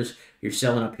 $40. You're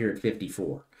selling up here at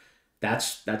 54.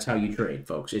 That's how you trade,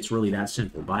 folks. It's really that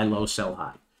simple. Buy low, sell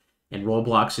high. And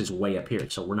Roblox is way up here,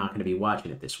 so we're not going to be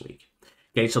watching it this week.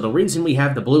 Okay, so the reason we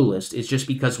have the blue list is just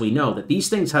because we know that these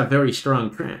things have very strong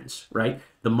trends, right?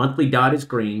 The monthly dot is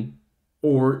green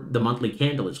or the monthly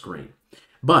candle is green.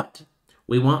 But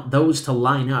we want those to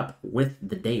line up with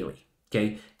the daily.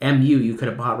 Okay, MU you could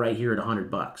have bought right here at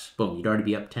 $100. Boom, you'd already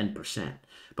be up 10%.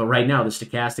 But right now the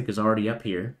stochastic is already up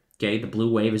here. Okay, the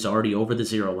blue wave is already over the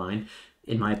 0 line.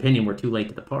 In my opinion, we're too late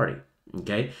to the party.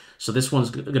 Okay, so this one's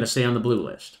going to stay on the blue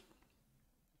list.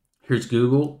 Here's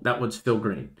Google. That one's still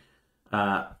green.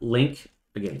 Link,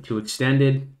 again, too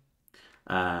extended.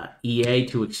 EA,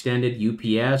 too extended.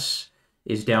 UPS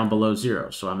is down below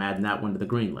 0, so I'm adding that one to the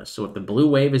green list. So if the blue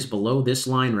wave is below this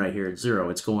line right here at 0,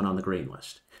 it's going on the green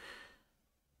list.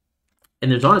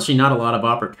 And there's honestly not a lot of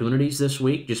opportunities this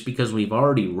week just because we've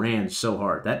already ran so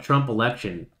hard. That Trump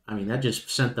election, I mean, that just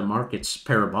sent the markets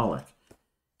parabolic.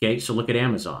 Okay, so look at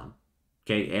Amazon.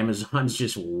 Okay, Amazon's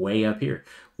just way up here.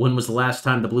 When was the last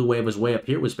time the blue wave was way up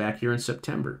here? It was back here in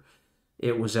September.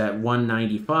 It was at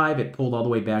 195. It pulled all the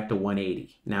way back to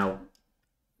 180. Now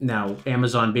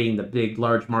Amazon being the big,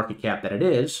 large market cap that it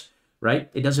is, right?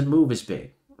 It doesn't move as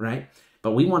big, right?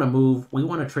 But we want to move. We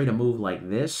want to trade a move like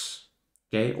this,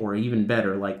 okay, or even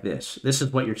better, like this. This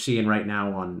is what you're seeing right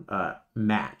now on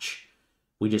Match.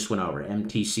 We just went over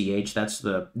MTCH. That's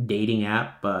the dating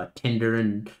app, Tinder,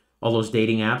 and all those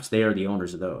dating apps. They are the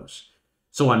owners of those.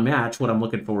 So on Match, what I'm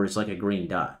looking for is like a green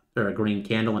dot, or a green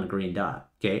candle and a green dot,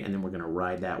 okay? And then we're going to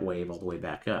ride that wave all the way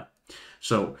back up.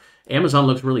 So Amazon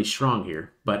looks really strong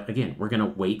here, but again, we're going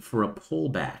to wait for a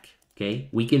pullback, okay?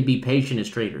 We can be patient as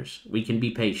traders. We can be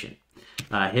patient.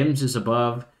 HIMS is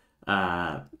above.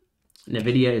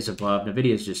 NVIDIA is above.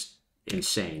 NVIDIA is just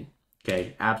insane,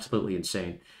 okay? Absolutely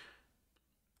insane.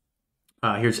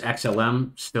 Here's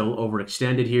XLM, still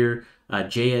overextended here.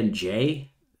 J&J,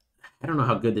 I don't know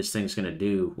how good this thing's going to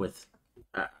do with...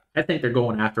 I think they're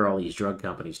going after all these drug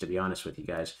companies, to be honest with you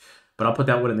guys. But I'll put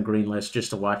that one in the green list just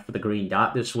to watch for the green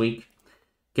dot this week.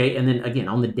 Okay, and then again,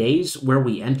 on the days where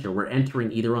we enter, we're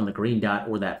entering either on the green dot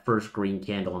or that first green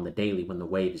candle on the daily when the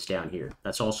wave is down here.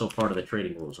 That's also part of the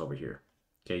trading rules over here.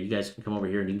 Okay, you guys can come over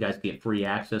here and you guys get free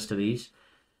access to these.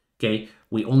 Okay,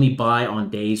 we only buy on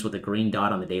days with a green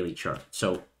dot on the daily chart.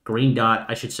 So green dot,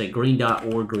 I should say green dot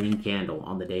or green candle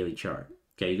on the daily chart.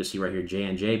 Okay, you can see right here,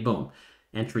 J&J, boom.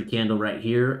 Entry candle right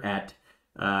here at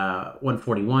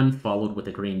 141, followed with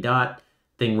a green dot.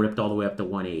 Thing ripped all the way up to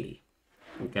 180.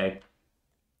 Okay.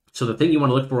 So the thing you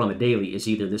want to look for on the daily is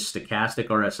either this stochastic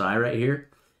RSI right here.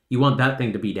 You want that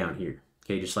thing to be down here,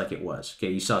 okay, just like it was. Okay,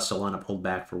 you saw Solana pulled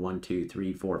back for 1, 2,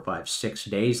 3, 4, 5, 6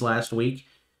 days last week.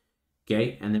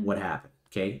 Okay, and then what happened?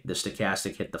 Okay, the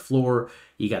stochastic hit the floor.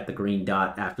 You got the green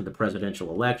dot after the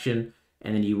presidential election,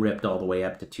 and then you ripped all the way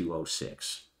up to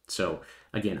 206. So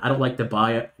again, I don't like to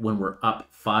buy it when we're up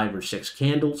 5 or 6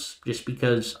 candles, just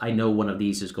because I know one of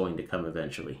these is going to come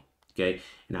eventually. Okay,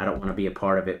 and I don't want to be a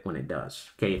part of it when it does.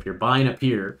 Okay, if you're buying up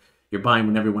here, you're buying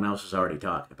when everyone else is already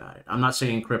talking about it. I'm not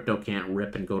saying crypto can't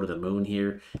rip and go to the moon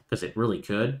here, because it really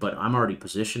could, but I'm already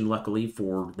positioned, luckily,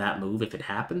 for that move if it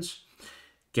happens.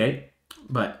 Okay,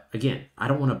 but again,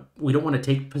 we don't want to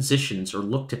take positions or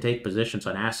look to take positions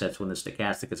on assets when the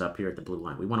stochastic is up here at the blue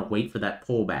line. We want to wait for that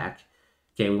pullback.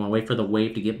 Okay, we want to wait for the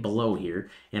wave to get below here,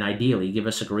 and ideally give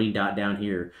us a green dot down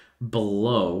here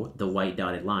below the white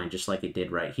dotted line, just like it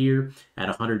did right here at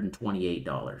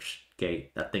 $128.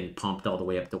 Okay, that thing pumped all the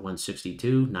way up to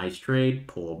 162. Nice trade.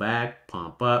 Pull back,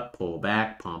 pump up, pull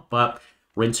back, pump up.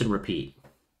 Rinse and repeat.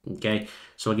 Okay,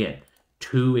 so again,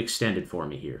 too extended for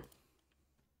me here.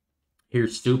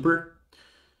 Here's Super.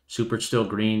 Super's still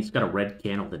green. It's got a red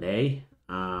candle today.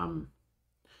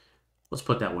 Let's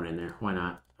put that one in there. Why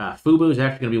not? Fubu is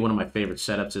actually going to be one of my favorite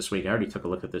setups this week. I already took a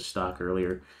look at this stock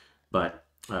earlier. But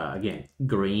again,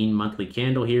 green monthly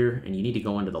candle here. And you need to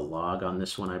go into the log on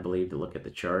this one, I believe, to look at the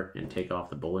chart and take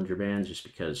off the Bollinger Bands, just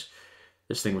because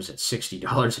this thing was at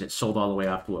 $60 and it sold all the way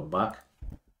off to $1.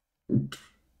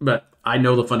 But I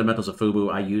know the fundamentals of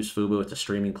Fubu. I use Fubu. It's a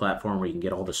streaming platform where you can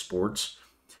get all the sports.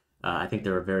 I think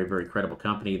they're a very, very credible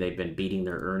company. They've been beating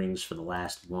their earnings for the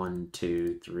last 1,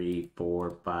 2, 3,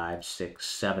 4, 5, 6,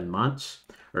 7 months,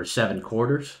 or 7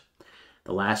 quarters.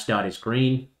 The last dot is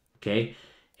green, okay?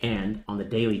 And on the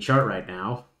daily chart right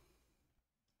now,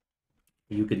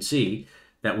 you can see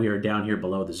that we are down here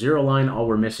below the 0 line. All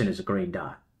we're missing is a green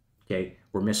dot, okay?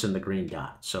 We're missing the green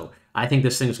dot. So I think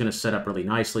this thing is going to set up really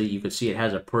nicely. You can see it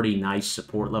has a pretty nice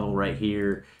support level right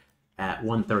here at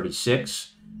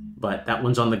 136. But that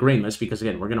one's on the green list because,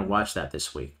 again, we're going to watch that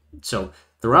this week. So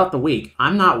throughout the week,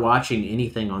 I'm not watching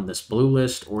anything on this blue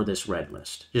list or this red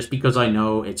list, just because I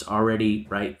know it's already,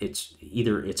 right, it's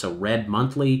either it's a red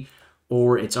monthly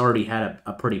or it's already had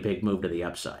a pretty big move to the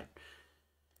upside.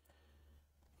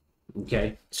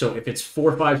 Okay, so if it's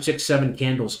 4, 5, 6, 7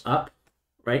 candles up,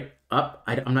 right, up,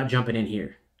 I'm not jumping in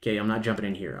here. Okay, I'm not jumping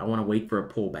in here. I want to wait for a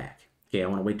pullback. Okay, I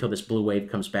want to wait till this blue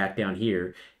wave comes back down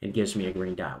here and gives me a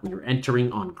green dot. We are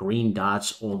entering on green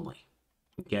dots only,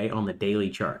 okay, on the daily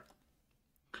chart.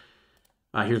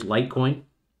 Here's Litecoin,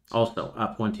 also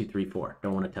up 1, 2, 3, 4.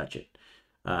 Don't want to touch it.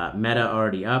 Meta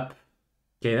already up.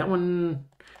 Okay, that one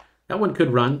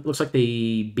could run. Looks like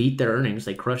they beat their earnings.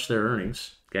 They crushed their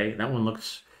earnings. Okay,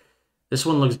 this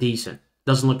one looks decent.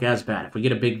 Doesn't look as bad. If we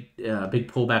get a big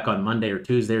pullback on Monday or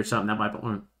Tuesday or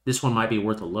something, this one might be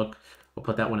worth a look. We'll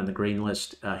put that one in the green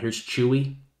list. Here's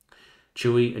Chewy.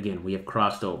 Chewy, again, we have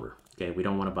crossed over. Okay, we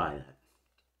don't want to buy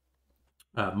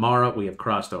that. Mara, we have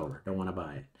crossed over. Don't want to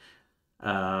buy it.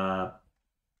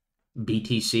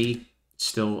 BTC,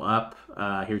 still up.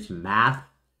 Here's Math.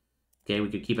 Okay, we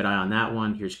could keep an eye on that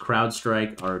one. Here's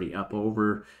CrowdStrike, already up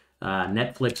over.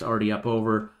 Netflix, already up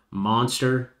over.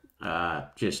 Monster,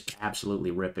 just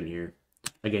absolutely ripping here.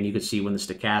 Again, you can see when the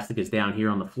stochastic is down here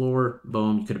on the floor,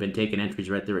 boom, you could have been taking entries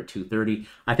right there at 230.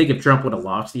 I think if Trump would have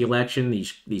lost the election,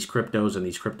 these cryptos and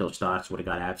these crypto stocks would have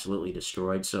got absolutely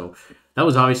destroyed. So that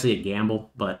was obviously a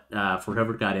gamble, but for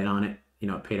whoever got in on it, you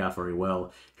know, it paid off very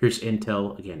well. Here's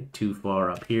Intel, again, too far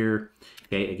up here.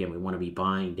 Okay, again, we want to be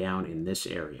buying down in this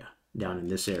area,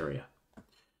 AVGO,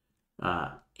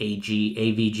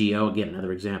 again,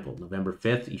 another example. November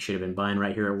 5th, you should have been buying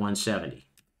right here at 170.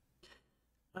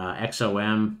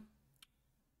 XOM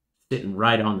sitting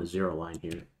right on the 0 line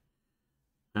here.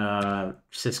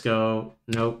 Cisco,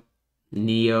 nope.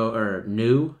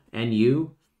 NU.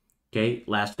 Okay,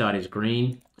 last dot is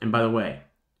green. And by the way,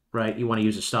 right? You want to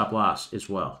use a stop loss as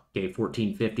well. Okay,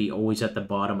 1450, always at the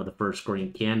bottom of the first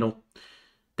green candle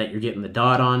that you're getting the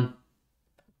dot on.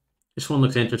 This one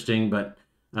looks interesting, but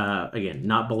again,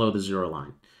 not below the zero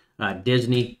line.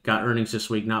 Disney got earnings this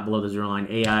week, not below the zero line.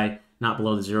 AI, not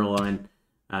below the zero line.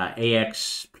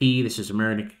 AXP, this is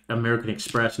American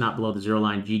Express, not below the zero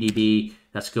line. GDB,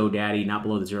 that's GoDaddy, not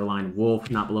below the zero line.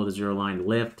 Wolf, not below the zero line.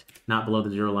 Lyft, not below the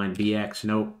zero line. VX,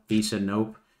 nope. Visa,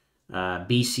 nope.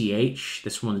 BCH,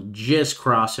 this one's just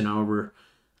crossing over.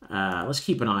 Let's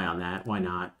keep an eye on that. Why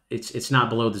not? It's not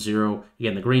below the zero.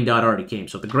 Again, the green dot already came.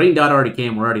 So if the green dot already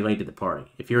came, we're already late to the party.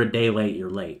 If you're a day late, you're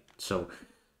late. So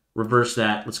reverse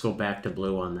that. Let's go back to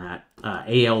blue on that.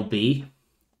 ALB.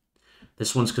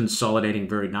 This one's consolidating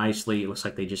very nicely. It looks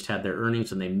like they just had their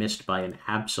earnings and they missed by an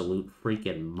absolute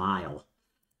freaking mile.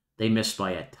 They missed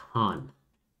by a ton.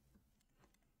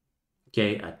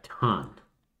 Okay, a ton.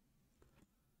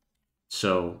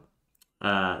 So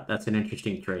that's an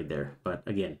interesting trade there. But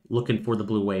again, looking for the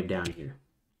blue wave down here.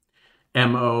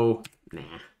 MO, nah.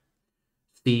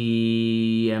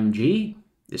 CMG,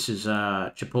 this is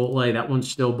Chipotle. That one's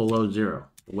still below zero.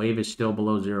 The wave is still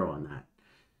below zero on that.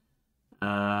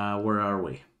 Where are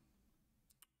we?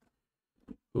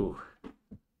 Ooh.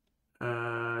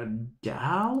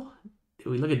 Dow? Did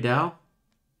we look at Dow?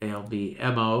 ALB,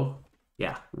 MO.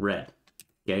 Yeah, red.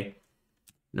 Okay.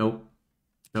 Nope.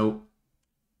 Nope.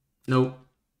 Nope.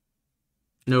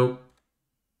 Nope.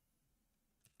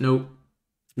 Nope.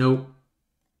 Nope.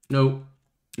 Nope.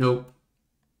 Nope.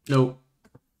 Nope.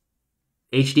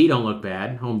 HD don't look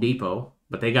bad. Home Depot.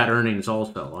 But they got earnings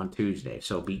also on Tuesday.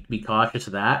 So be cautious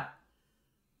of that.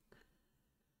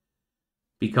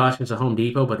 Be cautious of Home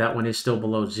Depot, but that one is still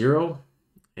below zero.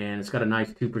 And it's got a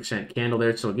nice 2% candle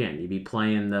there. So again, you'd be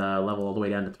playing the level all the way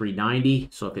down to 390.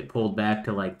 So if it pulled back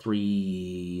to like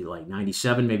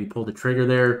 397, maybe pull the trigger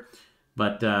there.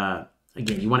 But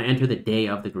again, you want to enter the day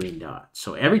of the green dot.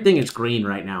 So everything is green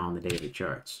right now on the daily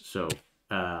charts. So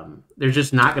there's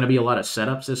just not going to be a lot of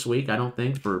setups this week, I don't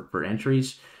think, for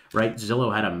entries. Right?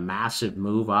 Zillow had a massive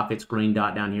move off its green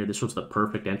dot down here. This was the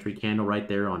perfect entry candle right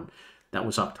there on, that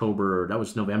was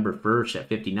November 1st at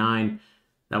 59.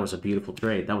 That was a beautiful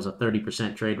trade. That was a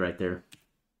 30% trade right there.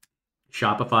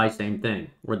 Shopify, same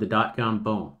thing. Where the dot com,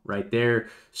 boom, right there,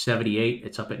 78.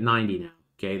 It's up at 90 now.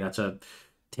 Okay, that's a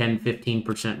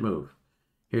 10-15% move.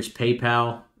 Here's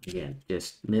PayPal. Again,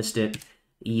 just missed it.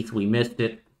 ETH, we missed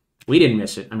it. We didn't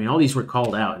miss it. I mean, all these were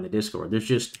called out in the Discord. There's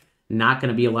just not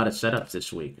going to be a lot of setups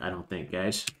this week, I don't think,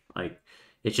 guys. Like,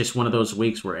 it's just one of those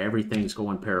weeks where everything's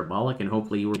going parabolic, and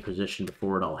hopefully you were positioned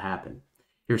before it all happened.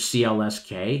 Here's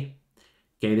CLSK.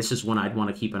 Okay, this is one I'd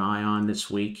want to keep an eye on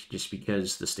this week just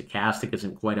because the stochastic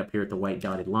isn't quite up here at the white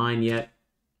dotted line yet.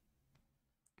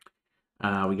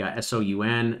 We got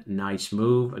SOUN, nice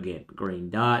move. Again, green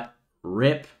dot,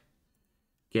 rip.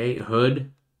 Okay,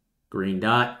 hood, green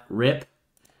dot, rip.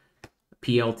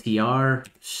 PLTR,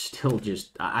 still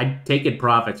just, I'd taken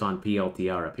profits on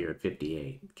PLTR up here at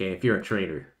 58. Okay, if you're a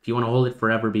trader. If you want to hold it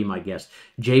forever, be my guest.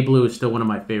 JBlue is still one of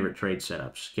my favorite trade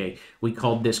setups. Okay, we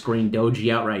called this green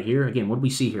doji out right here. Again, what do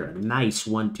we see here? A nice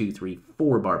 1, 2, 3,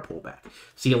 4 bar pullback.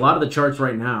 See, a lot of the charts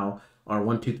right now are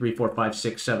 1, 2, 3, 4, 5,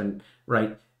 6, 7,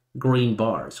 right? Green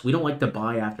bars. We don't like to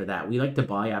buy after that. We like to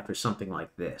buy after something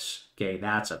like this. Okay,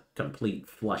 that's a complete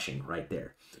flushing right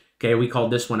there. Okay, we called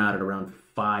this one out at around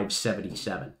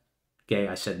 577. Okay,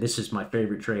 I said this is my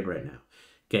favorite trade right now.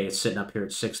 Okay, it's sitting up here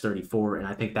at 634, and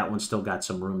I think that one's still got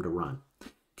some room to run.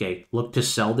 Okay, look to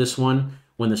sell this one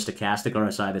when the stochastic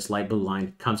RSI, this light blue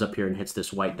line, comes up here and hits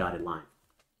this white dotted line.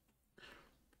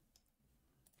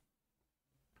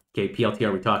 Okay,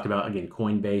 PLTR we talked about. Again,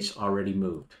 Coinbase already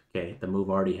moved. Okay, the move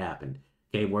already happened.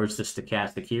 Okay, where's the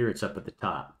stochastic here? It's up at the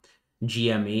top.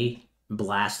 GME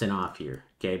blasting off here.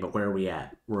 Okay, but where are we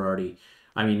at? We're already,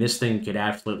 I mean, this thing could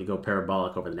absolutely go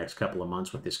parabolic over the next couple of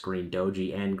months with this green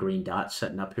doji and green dot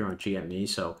setting up here on GME.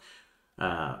 So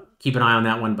keep an eye on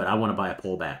that one, but I want to buy a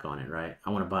pullback on it, right?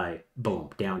 I want to buy, boom,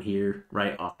 down here,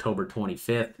 right? October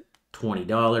 25th,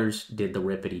 $20, did the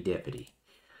rippity dippity.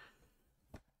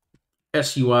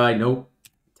 SUI, nope.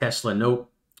 Tesla,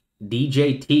 nope.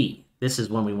 DJT, this is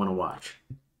one we want to watch.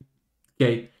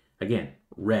 Okay, again,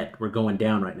 red. We're going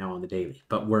down right now on the daily.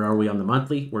 But where are we on the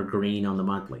monthly? We're green on the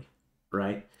monthly,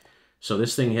 right? So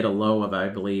this thing hit a low of, I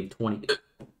believe,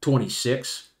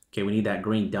 26. Okay, we need that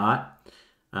green dot.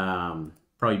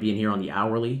 Probably being here on the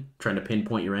hourly, trying to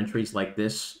pinpoint your entries like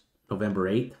this.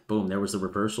 November 8th, boom, there was the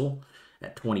reversal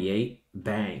at 28.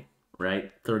 Bang,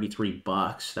 right? 33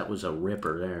 bucks. That was a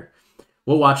ripper there.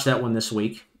 We'll watch that one this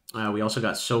week. We also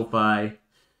got SoFi.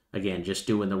 Again, just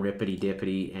doing the rippity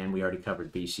dippity, and we already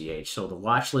covered BCH. So the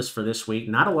watch list for this week,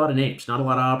 not a lot of names, not a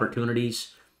lot of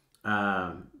opportunities,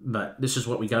 but this is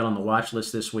what we got on the watch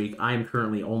list this week. I am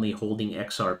currently only holding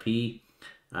XRP.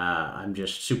 I'm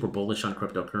just super bullish on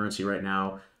cryptocurrency right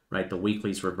now, right? The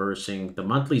weekly's reversing. The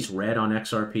monthly's red on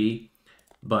XRP,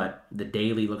 but the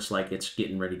daily looks like it's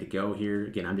getting ready to go here.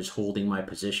 Again, I'm just holding my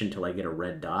position till I get a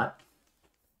red dot,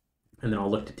 and then I'll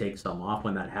look to take some off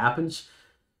when that happens.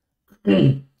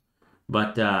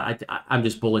 But I'm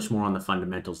just bullish more on the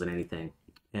fundamentals than anything.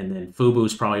 And then Fubu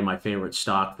is probably my favorite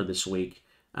stock for this week.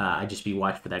 I just be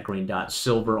watching for that green dot.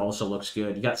 Silver also looks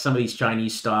good. You got some of these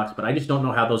Chinese stocks, but I just don't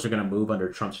know how those are going to move under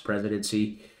Trump's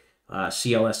presidency.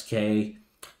 CLSK,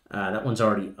 that one's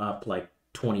already up like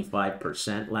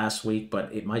 25% last week,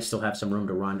 but it might still have some room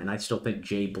to run. And I still think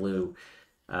J Blue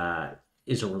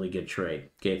is a really good trade.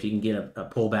 Okay, if you can get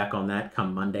a pullback on that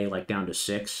come Monday, like down to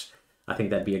 6, I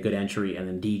think that'd be a good entry. And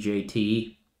then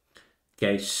DJT,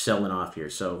 okay, selling off here.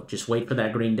 So just wait for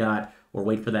that green dot or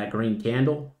wait for that green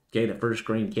candle. Okay, the first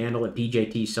green candle. If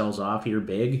DJT sells off here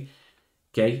big,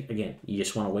 okay, again, you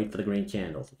just want to wait for the green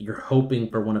candle. You're hoping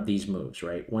for one of these moves,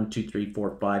 right? 1, 2, 3,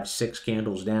 4, 5, 6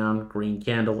 candles down, green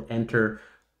candle, enter,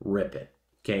 rip it.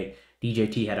 Okay,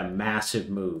 DJT had a massive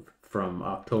move from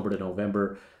October to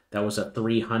November. That was a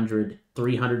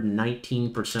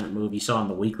 319% move. You saw on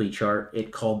the weekly chart,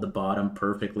 it called the bottom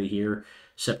perfectly here.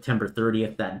 September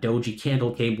 30th, that doji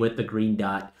candle came with the green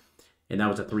dot, and that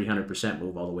was a 300%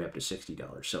 move all the way up to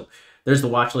 $60. So there's the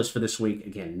watch list for this week.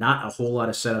 Again, not a whole lot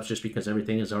of setups just because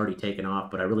everything is already taken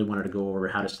off, but I really wanted to go over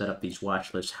how to set up these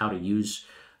watch lists, how to use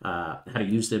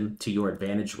them to your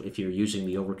advantage if you're using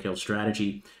the Overkill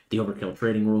strategy, the Overkill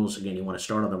trading rules. Again, you want to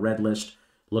start on the red list.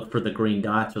 Look for the green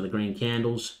dots or the green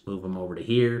candles, move them over to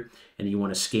here, and you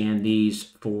want to scan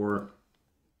these for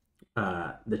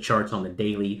the charts on the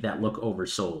daily that look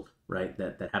oversold, right?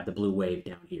 That have the blue wave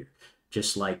down here,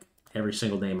 just like every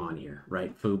single name on here,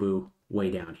 right? Fubu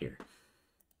way down here.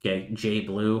 Okay, J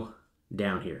Blue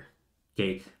down here.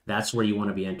 Okay, that's where you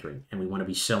want to be entering, and we want to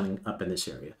be selling up in this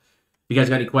area. If you guys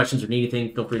got any questions or need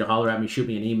anything, feel free to holler at me, shoot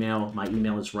me an email. My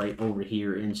email is right over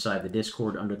here inside the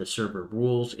Discord under the server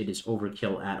rules. It is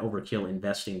overkill at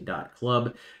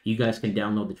overkillinvesting.club. You guys can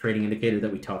download the trading indicator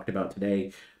that we talked about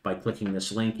today by clicking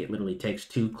this link. It literally takes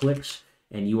 2 clicks,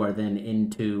 and you are then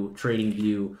into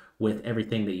TradingView with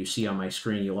everything that you see on my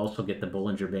screen. You'll also get the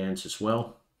Bollinger Bands as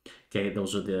well. Okay,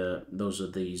 those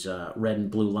are these red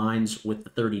and blue lines with the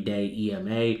 30-day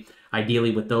EMA.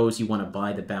 Ideally, with those, you want to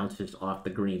buy the bounces off the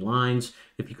green lines.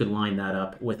 If you could line that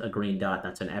up with a green dot,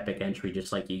 that's an epic entry,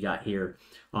 just like you got here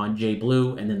on J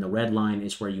Blue. And then the red line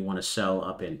is where you want to sell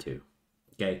up into.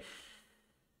 Okay. If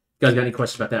you guys got any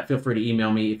questions about that, feel free to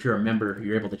email me. If you're a member,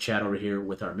 you're able to chat over here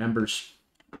with our members.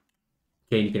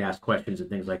 Okay, and you can ask questions and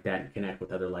things like that and connect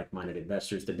with other like-minded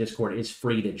investors. The Discord is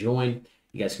free to join.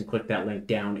 You guys can click that link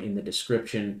down in the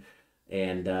description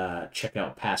and check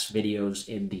out past videos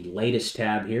in the latest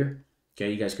tab here.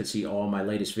 Okay, you guys can see all my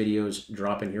latest videos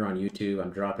dropping here on YouTube.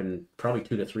 I'm dropping probably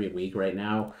 2 to 3 a week right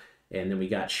now. And then we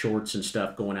got shorts and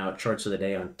stuff going out, charts of the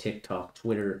day on TikTok,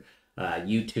 Twitter,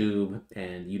 YouTube,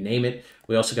 and you name it.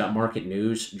 We also got market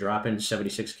news dropping,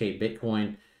 76K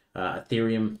Bitcoin,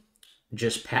 Ethereum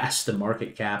just passed the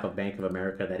market cap of Bank of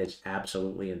America. That is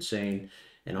absolutely insane.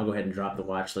 And I'll go ahead and drop the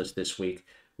watch list this week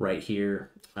right here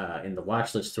in the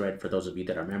watch list thread for those of you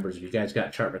that are members. If you guys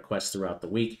got chart requests throughout the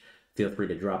week, feel free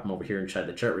to drop them over here inside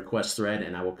the chart request thread,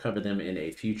 and I will cover them in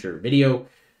a future video.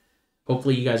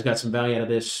 Hopefully you guys got some value out of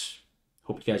this.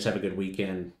 Hope you guys have a good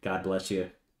weekend. God bless you,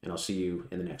 and I'll see you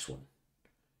in the next one.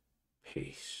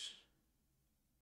 Peace.